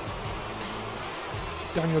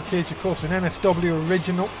 Daniel Cage, of course, an NSW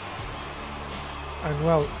original, and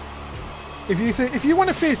well, if you want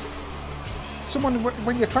to face someone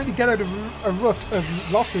when you're trying to get out of a rut of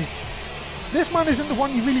losses, this man isn't the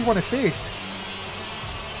one you really want to face.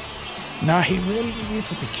 No, he really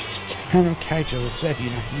isn't, because Daniel Cage, as I said, you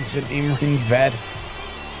know, he's an in-ring vet.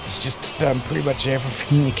 He's just done pretty much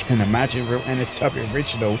everything you can imagine, real NSW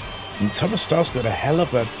original. And Thomas Starr's got a hell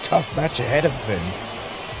of a tough match ahead of him.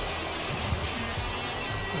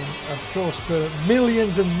 And of course, the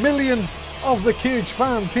millions and millions of the Cage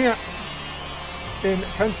fans here in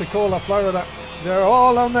Pensacola, Florida, they're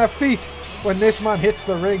all on their feet when this man hits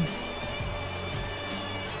the ring.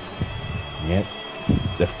 Yep.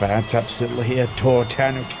 The fans absolutely adore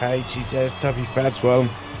Daniel Cage. He's SW fans. Well,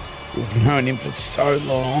 we've known him for so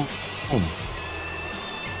long.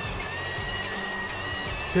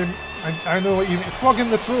 Tim, I know what you mean. Frog in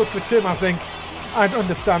the throat for Tim, I think. I'd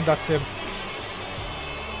understand that, Tim.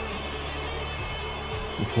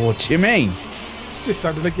 What do you mean? Just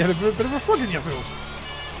sounded like you had a bit of a frog in your throat.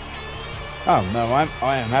 Oh no,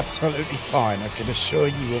 I am absolutely fine. I can assure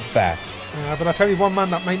you of that. But I'll tell you one man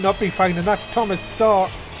that might not be fine, and that's Thomas Starr.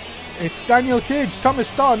 It's Daniel Cage, Thomas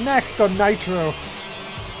Starr next on Nitro.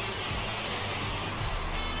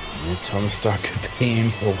 Yeah, Thomas Starr could be in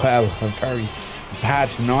for, well, a very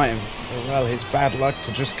bad night, and for, well, his bad luck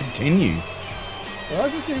to just continue. Well,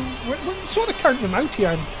 as I say, we're sort of counting him out here.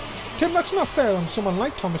 And Tim, that's not fair on someone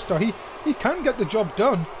like Thomas Starr. He can get the job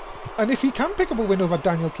done, and if he can pick up a win over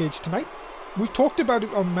Daniel Cage tonight, we've talked about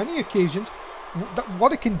it on many occasions,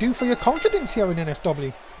 what it can do for your confidence here in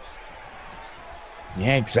NSW.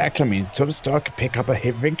 Yeah, exactly. I mean, Thomas Starr could pick up a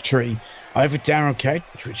hit victory over Daniel Cage,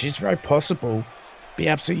 which is very possible. Be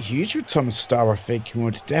absolutely huge with Thomas Starr, I think, and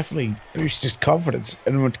would definitely boost his confidence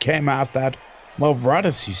and would get him out of that, well, rut,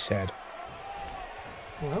 as you said.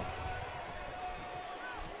 Well,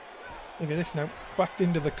 look at this now, backed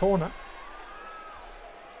into the corner.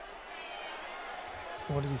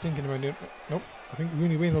 What is he thinking about doing? Nope, I think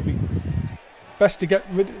Rooney Wayne will be best to get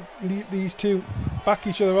rid of these two, back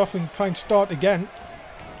each other off and try and start again.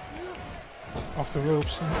 Off the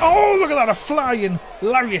ropes. Oh, look at that, a flying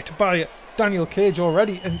lariat by Daniel Cage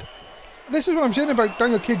already. And this is what I'm saying about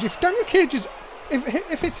Daniel Cage. If Daniel Cage is,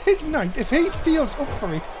 if it's his night, if he feels up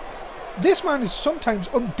for it, this man is sometimes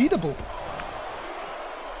unbeatable.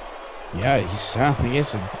 Yeah, he certainly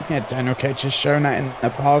is. And yeah, Daniel Cage has shown that in the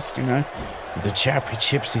past, you know, the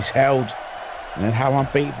championships he's held and how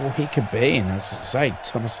unbeatable he could be. And as I say,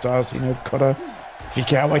 Thomas Starr's, you know, got to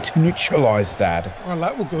figure out a way to neutralise that. Well,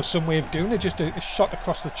 that will go some way of doing it, just a shot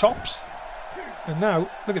across the chops. And now,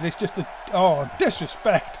 look at this, just a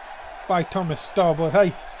disrespect by Thomas Starr. But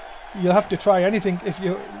hey, you'll have to try anything if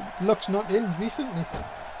your luck's not in recently.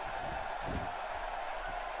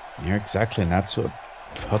 Yeah, exactly, and that's what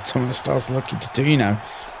Thomas Starr's looking to do, you know.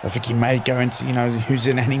 I think he may go into, you know, who's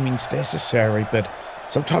in any means necessary, but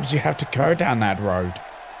sometimes you have to go down that road.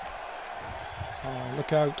 Oh,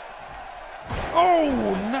 look out. Oh,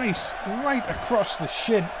 nice. Right across the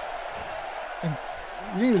shin. And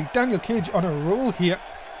really, Daniel Cage on a roll here.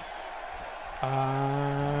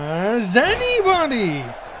 As anybody,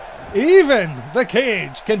 even the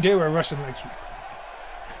Cage can do a Russian leg sweep.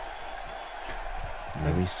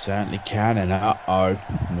 Yeah, we certainly can, and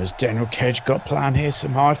has Daniel Cage got planned here?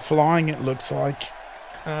 Some high flying, it looks like.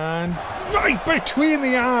 And right between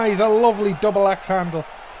the eyes, a lovely double axe handle.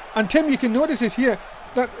 And Tim, you can notice this here,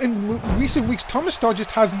 that in recent weeks, Thomas Starr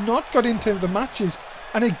just has not got into the matches,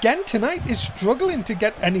 and again tonight is struggling to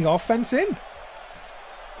get any offense in.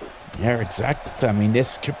 Yeah, exactly. I mean,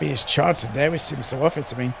 this could be his chance, and there is some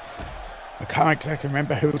offense. I mean, I can't exactly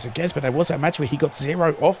remember who it was against, but there was that match where he got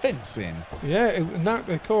 0 offense in. Yeah, and that,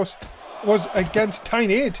 of course, was against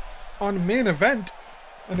Tiny 8 on main event.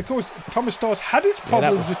 And, of course, Thomas Starr's had his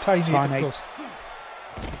problems with Tiny 8, of course.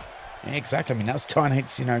 Yeah, exactly. I mean, that was Tiny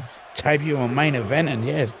 8's, you know, debut on main event. And,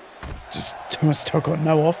 yeah, just Thomas Starr got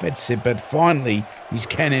no offense in. But finally, he's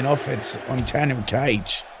getting offense on Daniel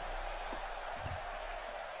Cage.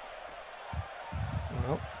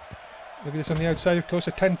 Look at this on the outside, of course,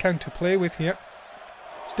 a 10 count to play with here.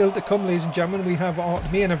 Still to come, ladies and gentlemen, we have our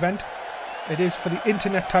main event. It is for the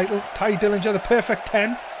internet title. Ty Dillinger, the Perfect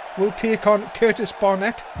 10, will take on Curtis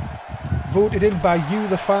Barnett. Voted in by you,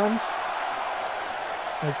 the fans.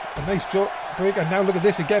 There's a nice break, and now look at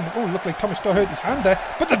this again. Oh, looked like Thomas Starr hurt his hand there,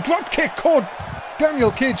 but the drop kick caught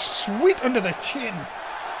Daniel Cage sweet under the chin.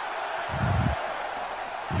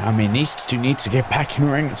 Yeah, I mean, these two need to get back in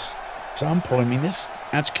the ring at some point. I mean, this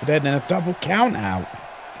match could end in a double count out.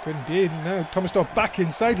 Could indeed. Now Thomas Starr back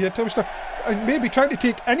inside here. Thomas Starr maybe trying to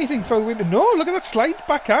take anything for the win. No, look at that, slides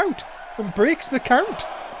back out and breaks the count.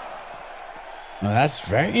 Well, that's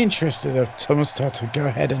very interesting of Thomas Starr to go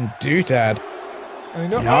ahead and do that. I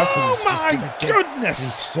know. Oh my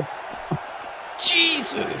goodness!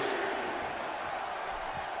 Jesus!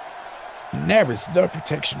 There is no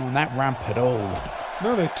protection on that ramp at all.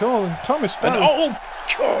 Not at all. And Thomas Starr. And, oh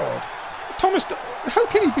God! Thomas, how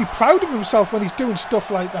can he be proud of himself when he's doing stuff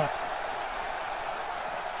like that?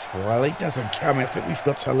 Well, he doesn't come. I think we've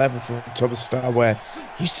got to a level for Thomas Starr where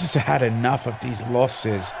he's just had enough of these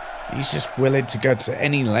losses. He's just willing to go to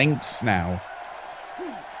any lengths now.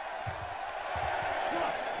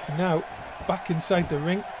 And now, back inside the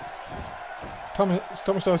ring. Thomas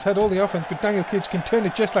Starr's had all the offense, but Daniel Cage can turn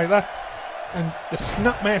it just like that. And the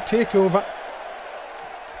snapmare takeover.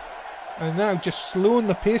 And now just slowing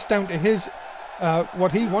the pace down to his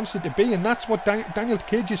what he wants it to be, and that's what Daniel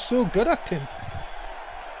Cage is so good at, Tim.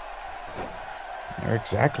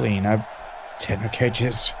 Exactly, you know, Daniel Cage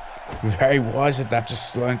is very wise at that,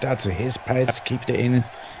 just slowing down to his pace, keep it in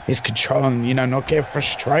his control, and, you know, not get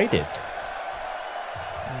frustrated.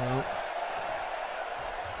 No.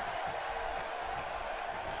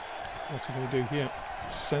 What's he going to do here?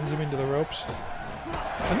 Sends him into the ropes.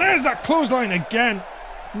 And there's that clothesline again,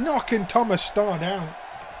 knocking Thomas Starr down.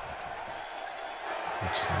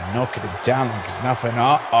 Just knocking it down like it's nothing.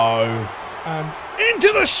 Uh-oh. And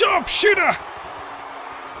into the sharpshooter.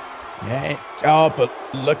 Yeah. Oh, but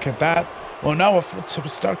look at that. Well, no, I thought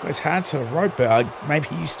Thomas Starr got his hands to the rope, but maybe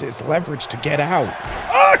he used it as leverage to get out.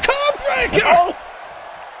 Oh, cardbreaker! Oh!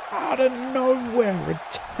 Out of nowhere,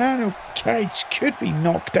 Daniel Cage could be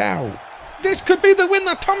knocked out. This could be the win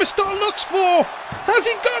that Thomas Starr looks for. Has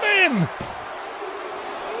he got him?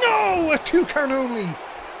 No, a 2 count only.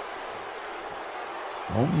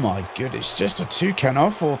 Oh my goodness, just a 2 count. I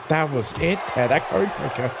thought that was it there. That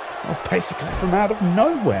codebreaker, well, basically from out of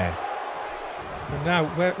nowhere. And now,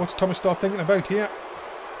 what's Thomas Starr thinking about here?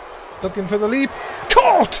 Looking for the leap.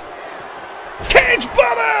 Caught! Cage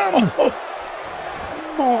bottom! Oh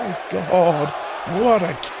my god, what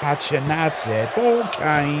a catch, and that's it.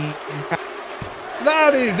 Okay.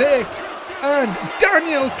 That is it. And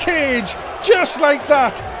Daniel Cage, just like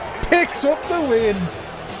that, picks up the win.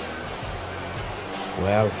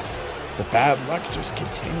 Well, the bad luck just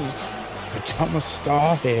continues for Thomas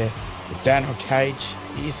Starr here. But Daniel Cage,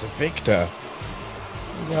 he's the victor.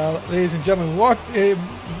 Well, ladies and gentlemen, what a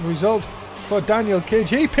result for Daniel Cage.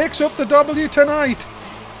 He picks up the W tonight.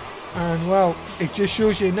 And, well, it just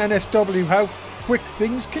shows you in NSW how quick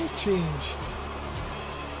things can change.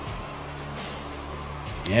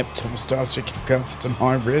 Yep, Thomas Starr's thinking of going for some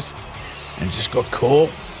high risk and just got caught.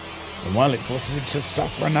 And, well, it forces him to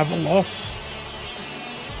suffer another loss.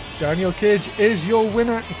 Daniel Cage is your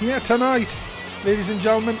winner here tonight, ladies and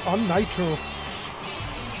gentlemen, on Nitro.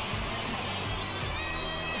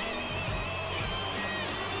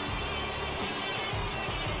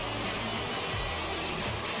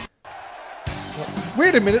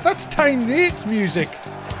 Wait a minute, that's Tiny 8's music.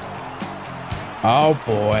 Oh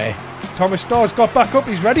boy. Thomas Starr's got back up,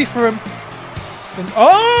 he's ready for him. And,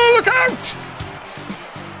 oh, look out!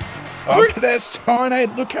 Oh, there's Tiny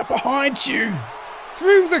 8, look out behind you.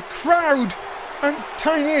 Through the crowd, and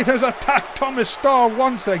Tiny 8 has attacked Thomas Starr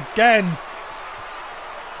once again.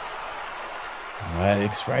 Well,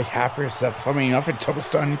 he's very happy with that. I mean, I think Thomas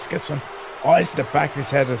Starr needs to get some eyes to the back of his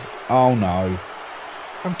head as, oh no.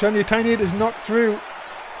 I'm telling you, Tiny 8 is not through.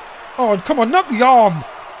 Oh, come on, not the arm.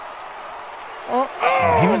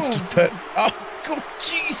 He wants to put, oh God,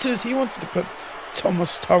 Jesus, he wants to put Thomas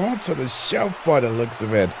Starr onto the shelf by the looks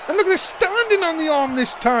of it. And look, they're standing on the arm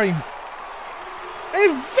this time.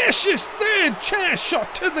 A vicious third chair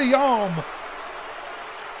shot to the arm.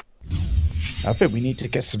 I think we need to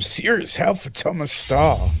get some serious help for Thomas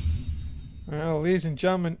Starr. Well, ladies and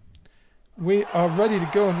gentlemen, we are ready to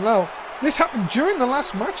go. And well, this happened during the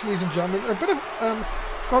last match, ladies and gentlemen. A bit of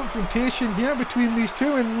confrontation here between these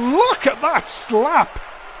two. And look at that slap.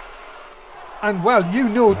 And well, you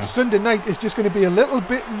know, Sunday night is just going to be a little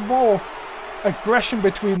bit more aggression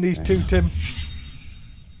between these two, Tim.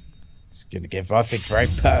 It's going to get, I think, very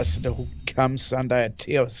personal come Sunday at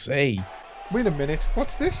TLC. Wait a minute,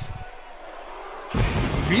 what's this?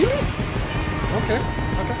 Really? Okay.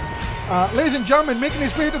 Ladies and gentlemen, making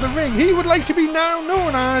his way to the ring, he would like to be now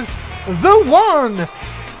known as the One,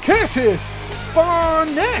 Curtis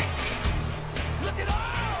Barnett.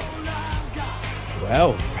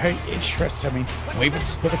 Well, very interesting. I mean, we even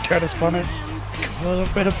saw the Curtis Barnett's got a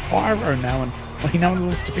little bit of pyro now, and he now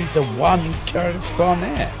wants to be the One Curtis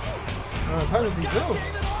Barnett. How did he go?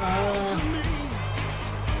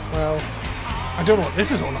 Well, I don't know what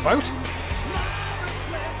this is all about.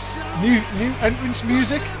 New entrance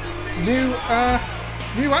music, new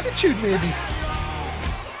attitude maybe.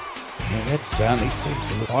 Well, it certainly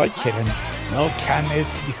seems like it, and well, can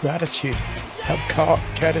this new attitude help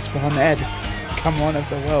Curtis Barnett become one of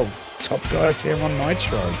the top guys here on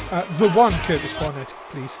Nitro? The One Curtis Barnett,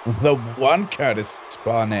 please. The One Curtis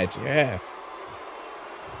Barnett, yeah.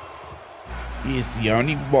 He is the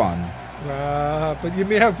only one. But you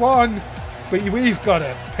may have one, but we've got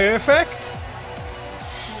a perfect.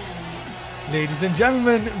 Ladies and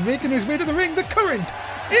gentlemen, making his way to the ring, the current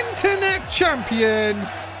Internet Champion,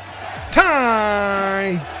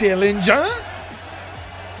 Ty Dillinger.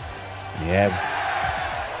 Yeah.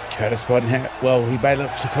 Curtis Bonnet, well, he may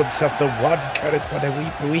look to call himself the one Curtis Bonnet.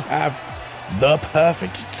 We have the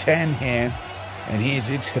perfect 10 here, and he is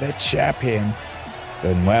Internet Champion.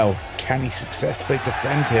 And well, can he successfully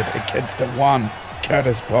defend it against the one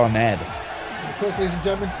Curtis Bonnet? And of course, ladies and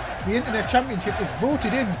gentlemen, the Internet Championship is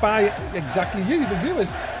voted in by exactly you, the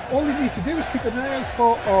viewers. All you need to do is keep an eye out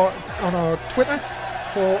on our Twitter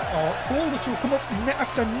for our poll, which will come up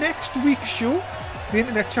after next week's show. The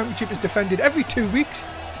Internet Championship is defended every 2 weeks,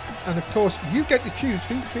 and of course, you get to choose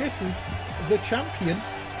who faces the champion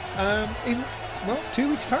in 2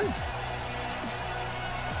 weeks' time.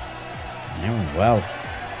 Yeah, well,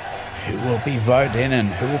 who will be voting and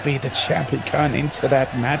who will be the champion going into that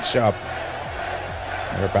matchup?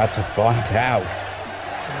 We're about to find out.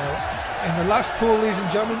 In the last poll, ladies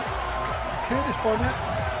and gentlemen, Curtis Bonnet,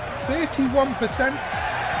 31%,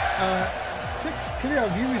 6 clear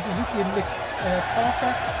of Yuri Suzuki and Nick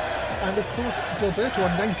Parker, and of course Gilberto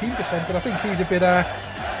on 19%, but I think he's a bit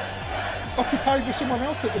occupied with someone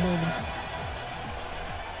else at the moment.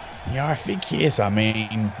 Yeah, I think he is. I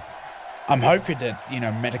mean, I'm hoping that,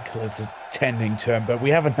 medical is attending to him, but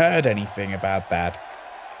we haven't heard anything about that.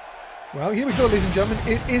 Well, here we go, ladies and gentlemen.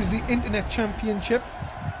 It is the Internet Championship.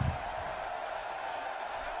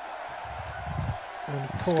 And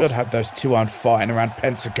of It's course, good to have those two on fighting around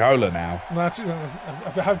Pensacola now. I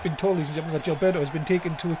have been told, ladies and gentlemen, that Gilberto has been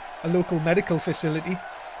taken to a local medical facility.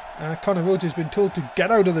 Connor Rhodes has been told to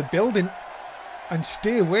get out of the building and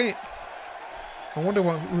stay away. I wonder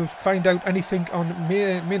what we'll find out anything on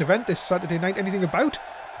main event this Saturday night. Anything about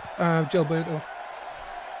Gilberto?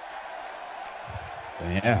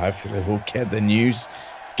 Yeah, hopefully we'll get the news,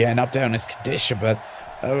 get an update on his condition. But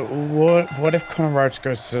what if Connor Rhodes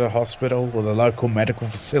goes to the hospital or the local medical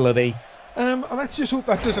facility? Let's just hope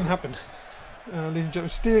that doesn't happen. Ladies and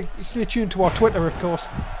gentlemen, stay tuned to our Twitter, of course,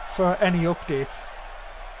 for any updates.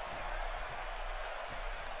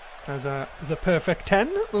 As the perfect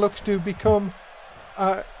 10 looks to become,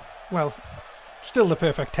 still the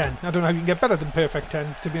perfect 10. I don't know how you can get better than perfect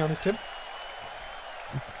 10, to be honest, Tim.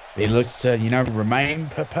 He looks to, remain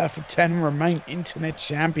perfect 10, remain Internet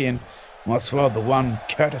Champion. Whilst well, the one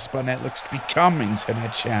Curtis Bonnet looks to become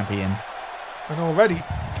Internet Champion. And already,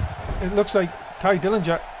 it looks like Ty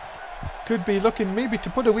Dillinger could be looking maybe to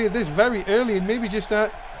put away this very early and maybe just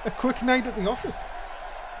a quick night at the office.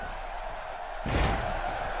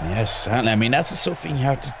 Yes, certainly. I mean, that's the sort of thing you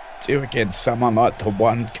have to do against someone like the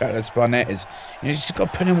one Curtis Bonnet is. You just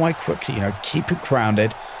got to put him away quickly, keep it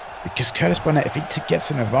grounded. Because Curtis Bonnet, if he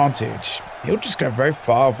gets an advantage, he'll just go very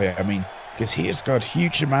far with it. I mean, because he has got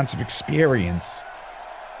huge amounts of experience.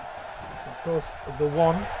 Of course, the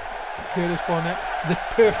one, Curtis Bonnet, the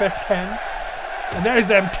perfect 10. And there's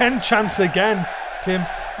them 10 chance again, Tim.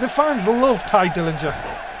 The fans love Ty Dillinger.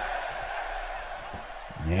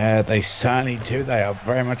 Yeah, they certainly do. They are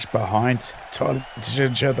very much behind Ty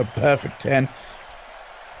Dillinger, the perfect 10.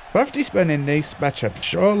 Both these men in these matchups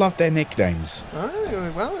sure love their nicknames.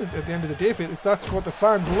 Well, at the end of the day, if that's what the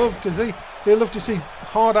fans love to see. They love to see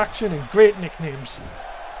hard action and great nicknames.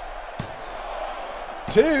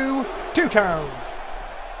 2 count.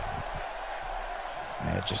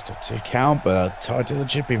 Yeah, just a 2 count, but Ty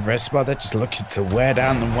Dillinger being rested by that, just looking to wear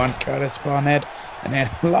down the one Curtis Bonnet, and then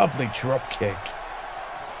lovely drop kick.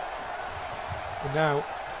 And now,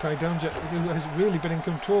 Ty Dillinger, who has really been in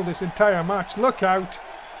control this entire match. Look out.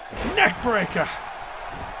 Neck breaker.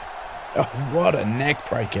 Oh, what a neck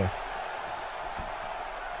breaker.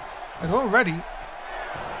 And already,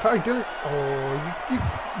 Ty Dillinger...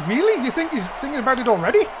 Oh, really? You think he's thinking about it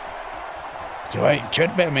already? So it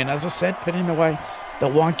could be. I mean, as I said, putting away the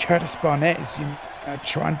one Curtis Bonnet is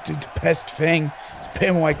trying to do the best thing. He's putting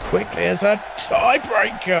him away quickly as a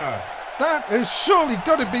tiebreaker. That has surely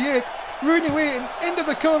got to be it. Rooney Wayne into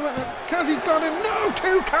the corner. Has he got him? No,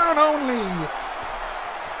 2 count only.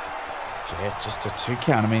 Yeah, just a 2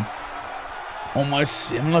 count. I mean, almost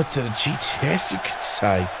similar to the GTS, you could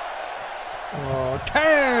say. Oh,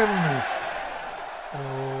 10.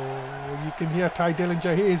 Oh, you can hear Ty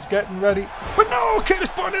Dillinger. He is getting ready. But no, Curtis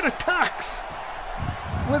Bonnet attacks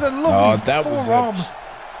with a lovely forearm.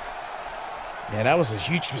 Yeah, that was a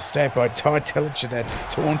huge mistake by Ty Dillinger there to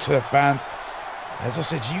taunt to the fans. As I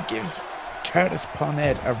said, you give Curtis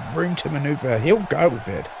Bonnet a room to maneuver, he'll go with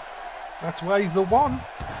it. That's why he's the one.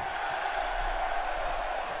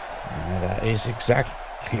 Yeah, that is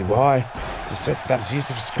exactly why. As I said, that was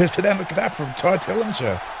useful. But then look at that from Ty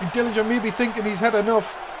Dillinger. And Dillinger may be thinking he's had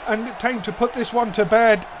enough and time to put this one to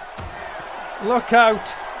bed. Look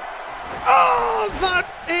out. Oh, that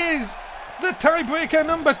is the tiebreaker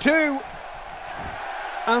number 2.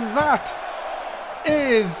 And that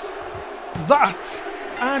is that.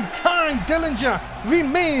 and Ty Dillinger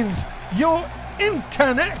remains your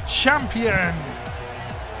internet champion.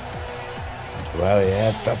 Well,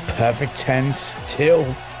 yeah, the perfect 10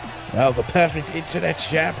 still. Well, the perfect internet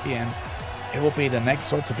champion. It will be the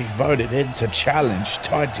next one to be voted in to challenge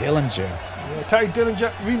Ty Dillinger. Yeah, Ty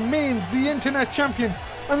Dillinger remains the internet champion.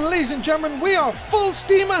 And ladies and gentlemen, we are full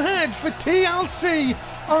steam ahead for TLC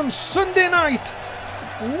on Sunday night.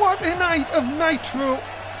 What a night of Nitro.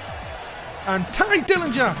 And Ty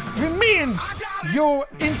Dillinger remains your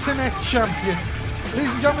internet champion.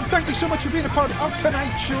 Ladies and gentlemen, thank you so much for being a part of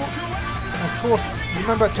tonight's show. And of course,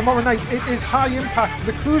 remember, tomorrow night it is High Impact.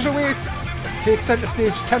 The Cruiserweights take centre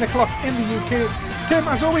stage 10 o'clock in the UK. Tim,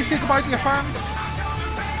 as always, say goodbye to your fans.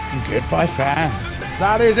 Goodbye, fans.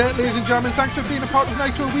 That is it, ladies and gentlemen. Thanks for being a part of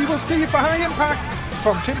Nitro. We will see you for High Impact.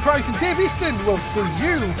 From Tim Price and Dave Easton, we'll see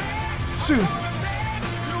you soon.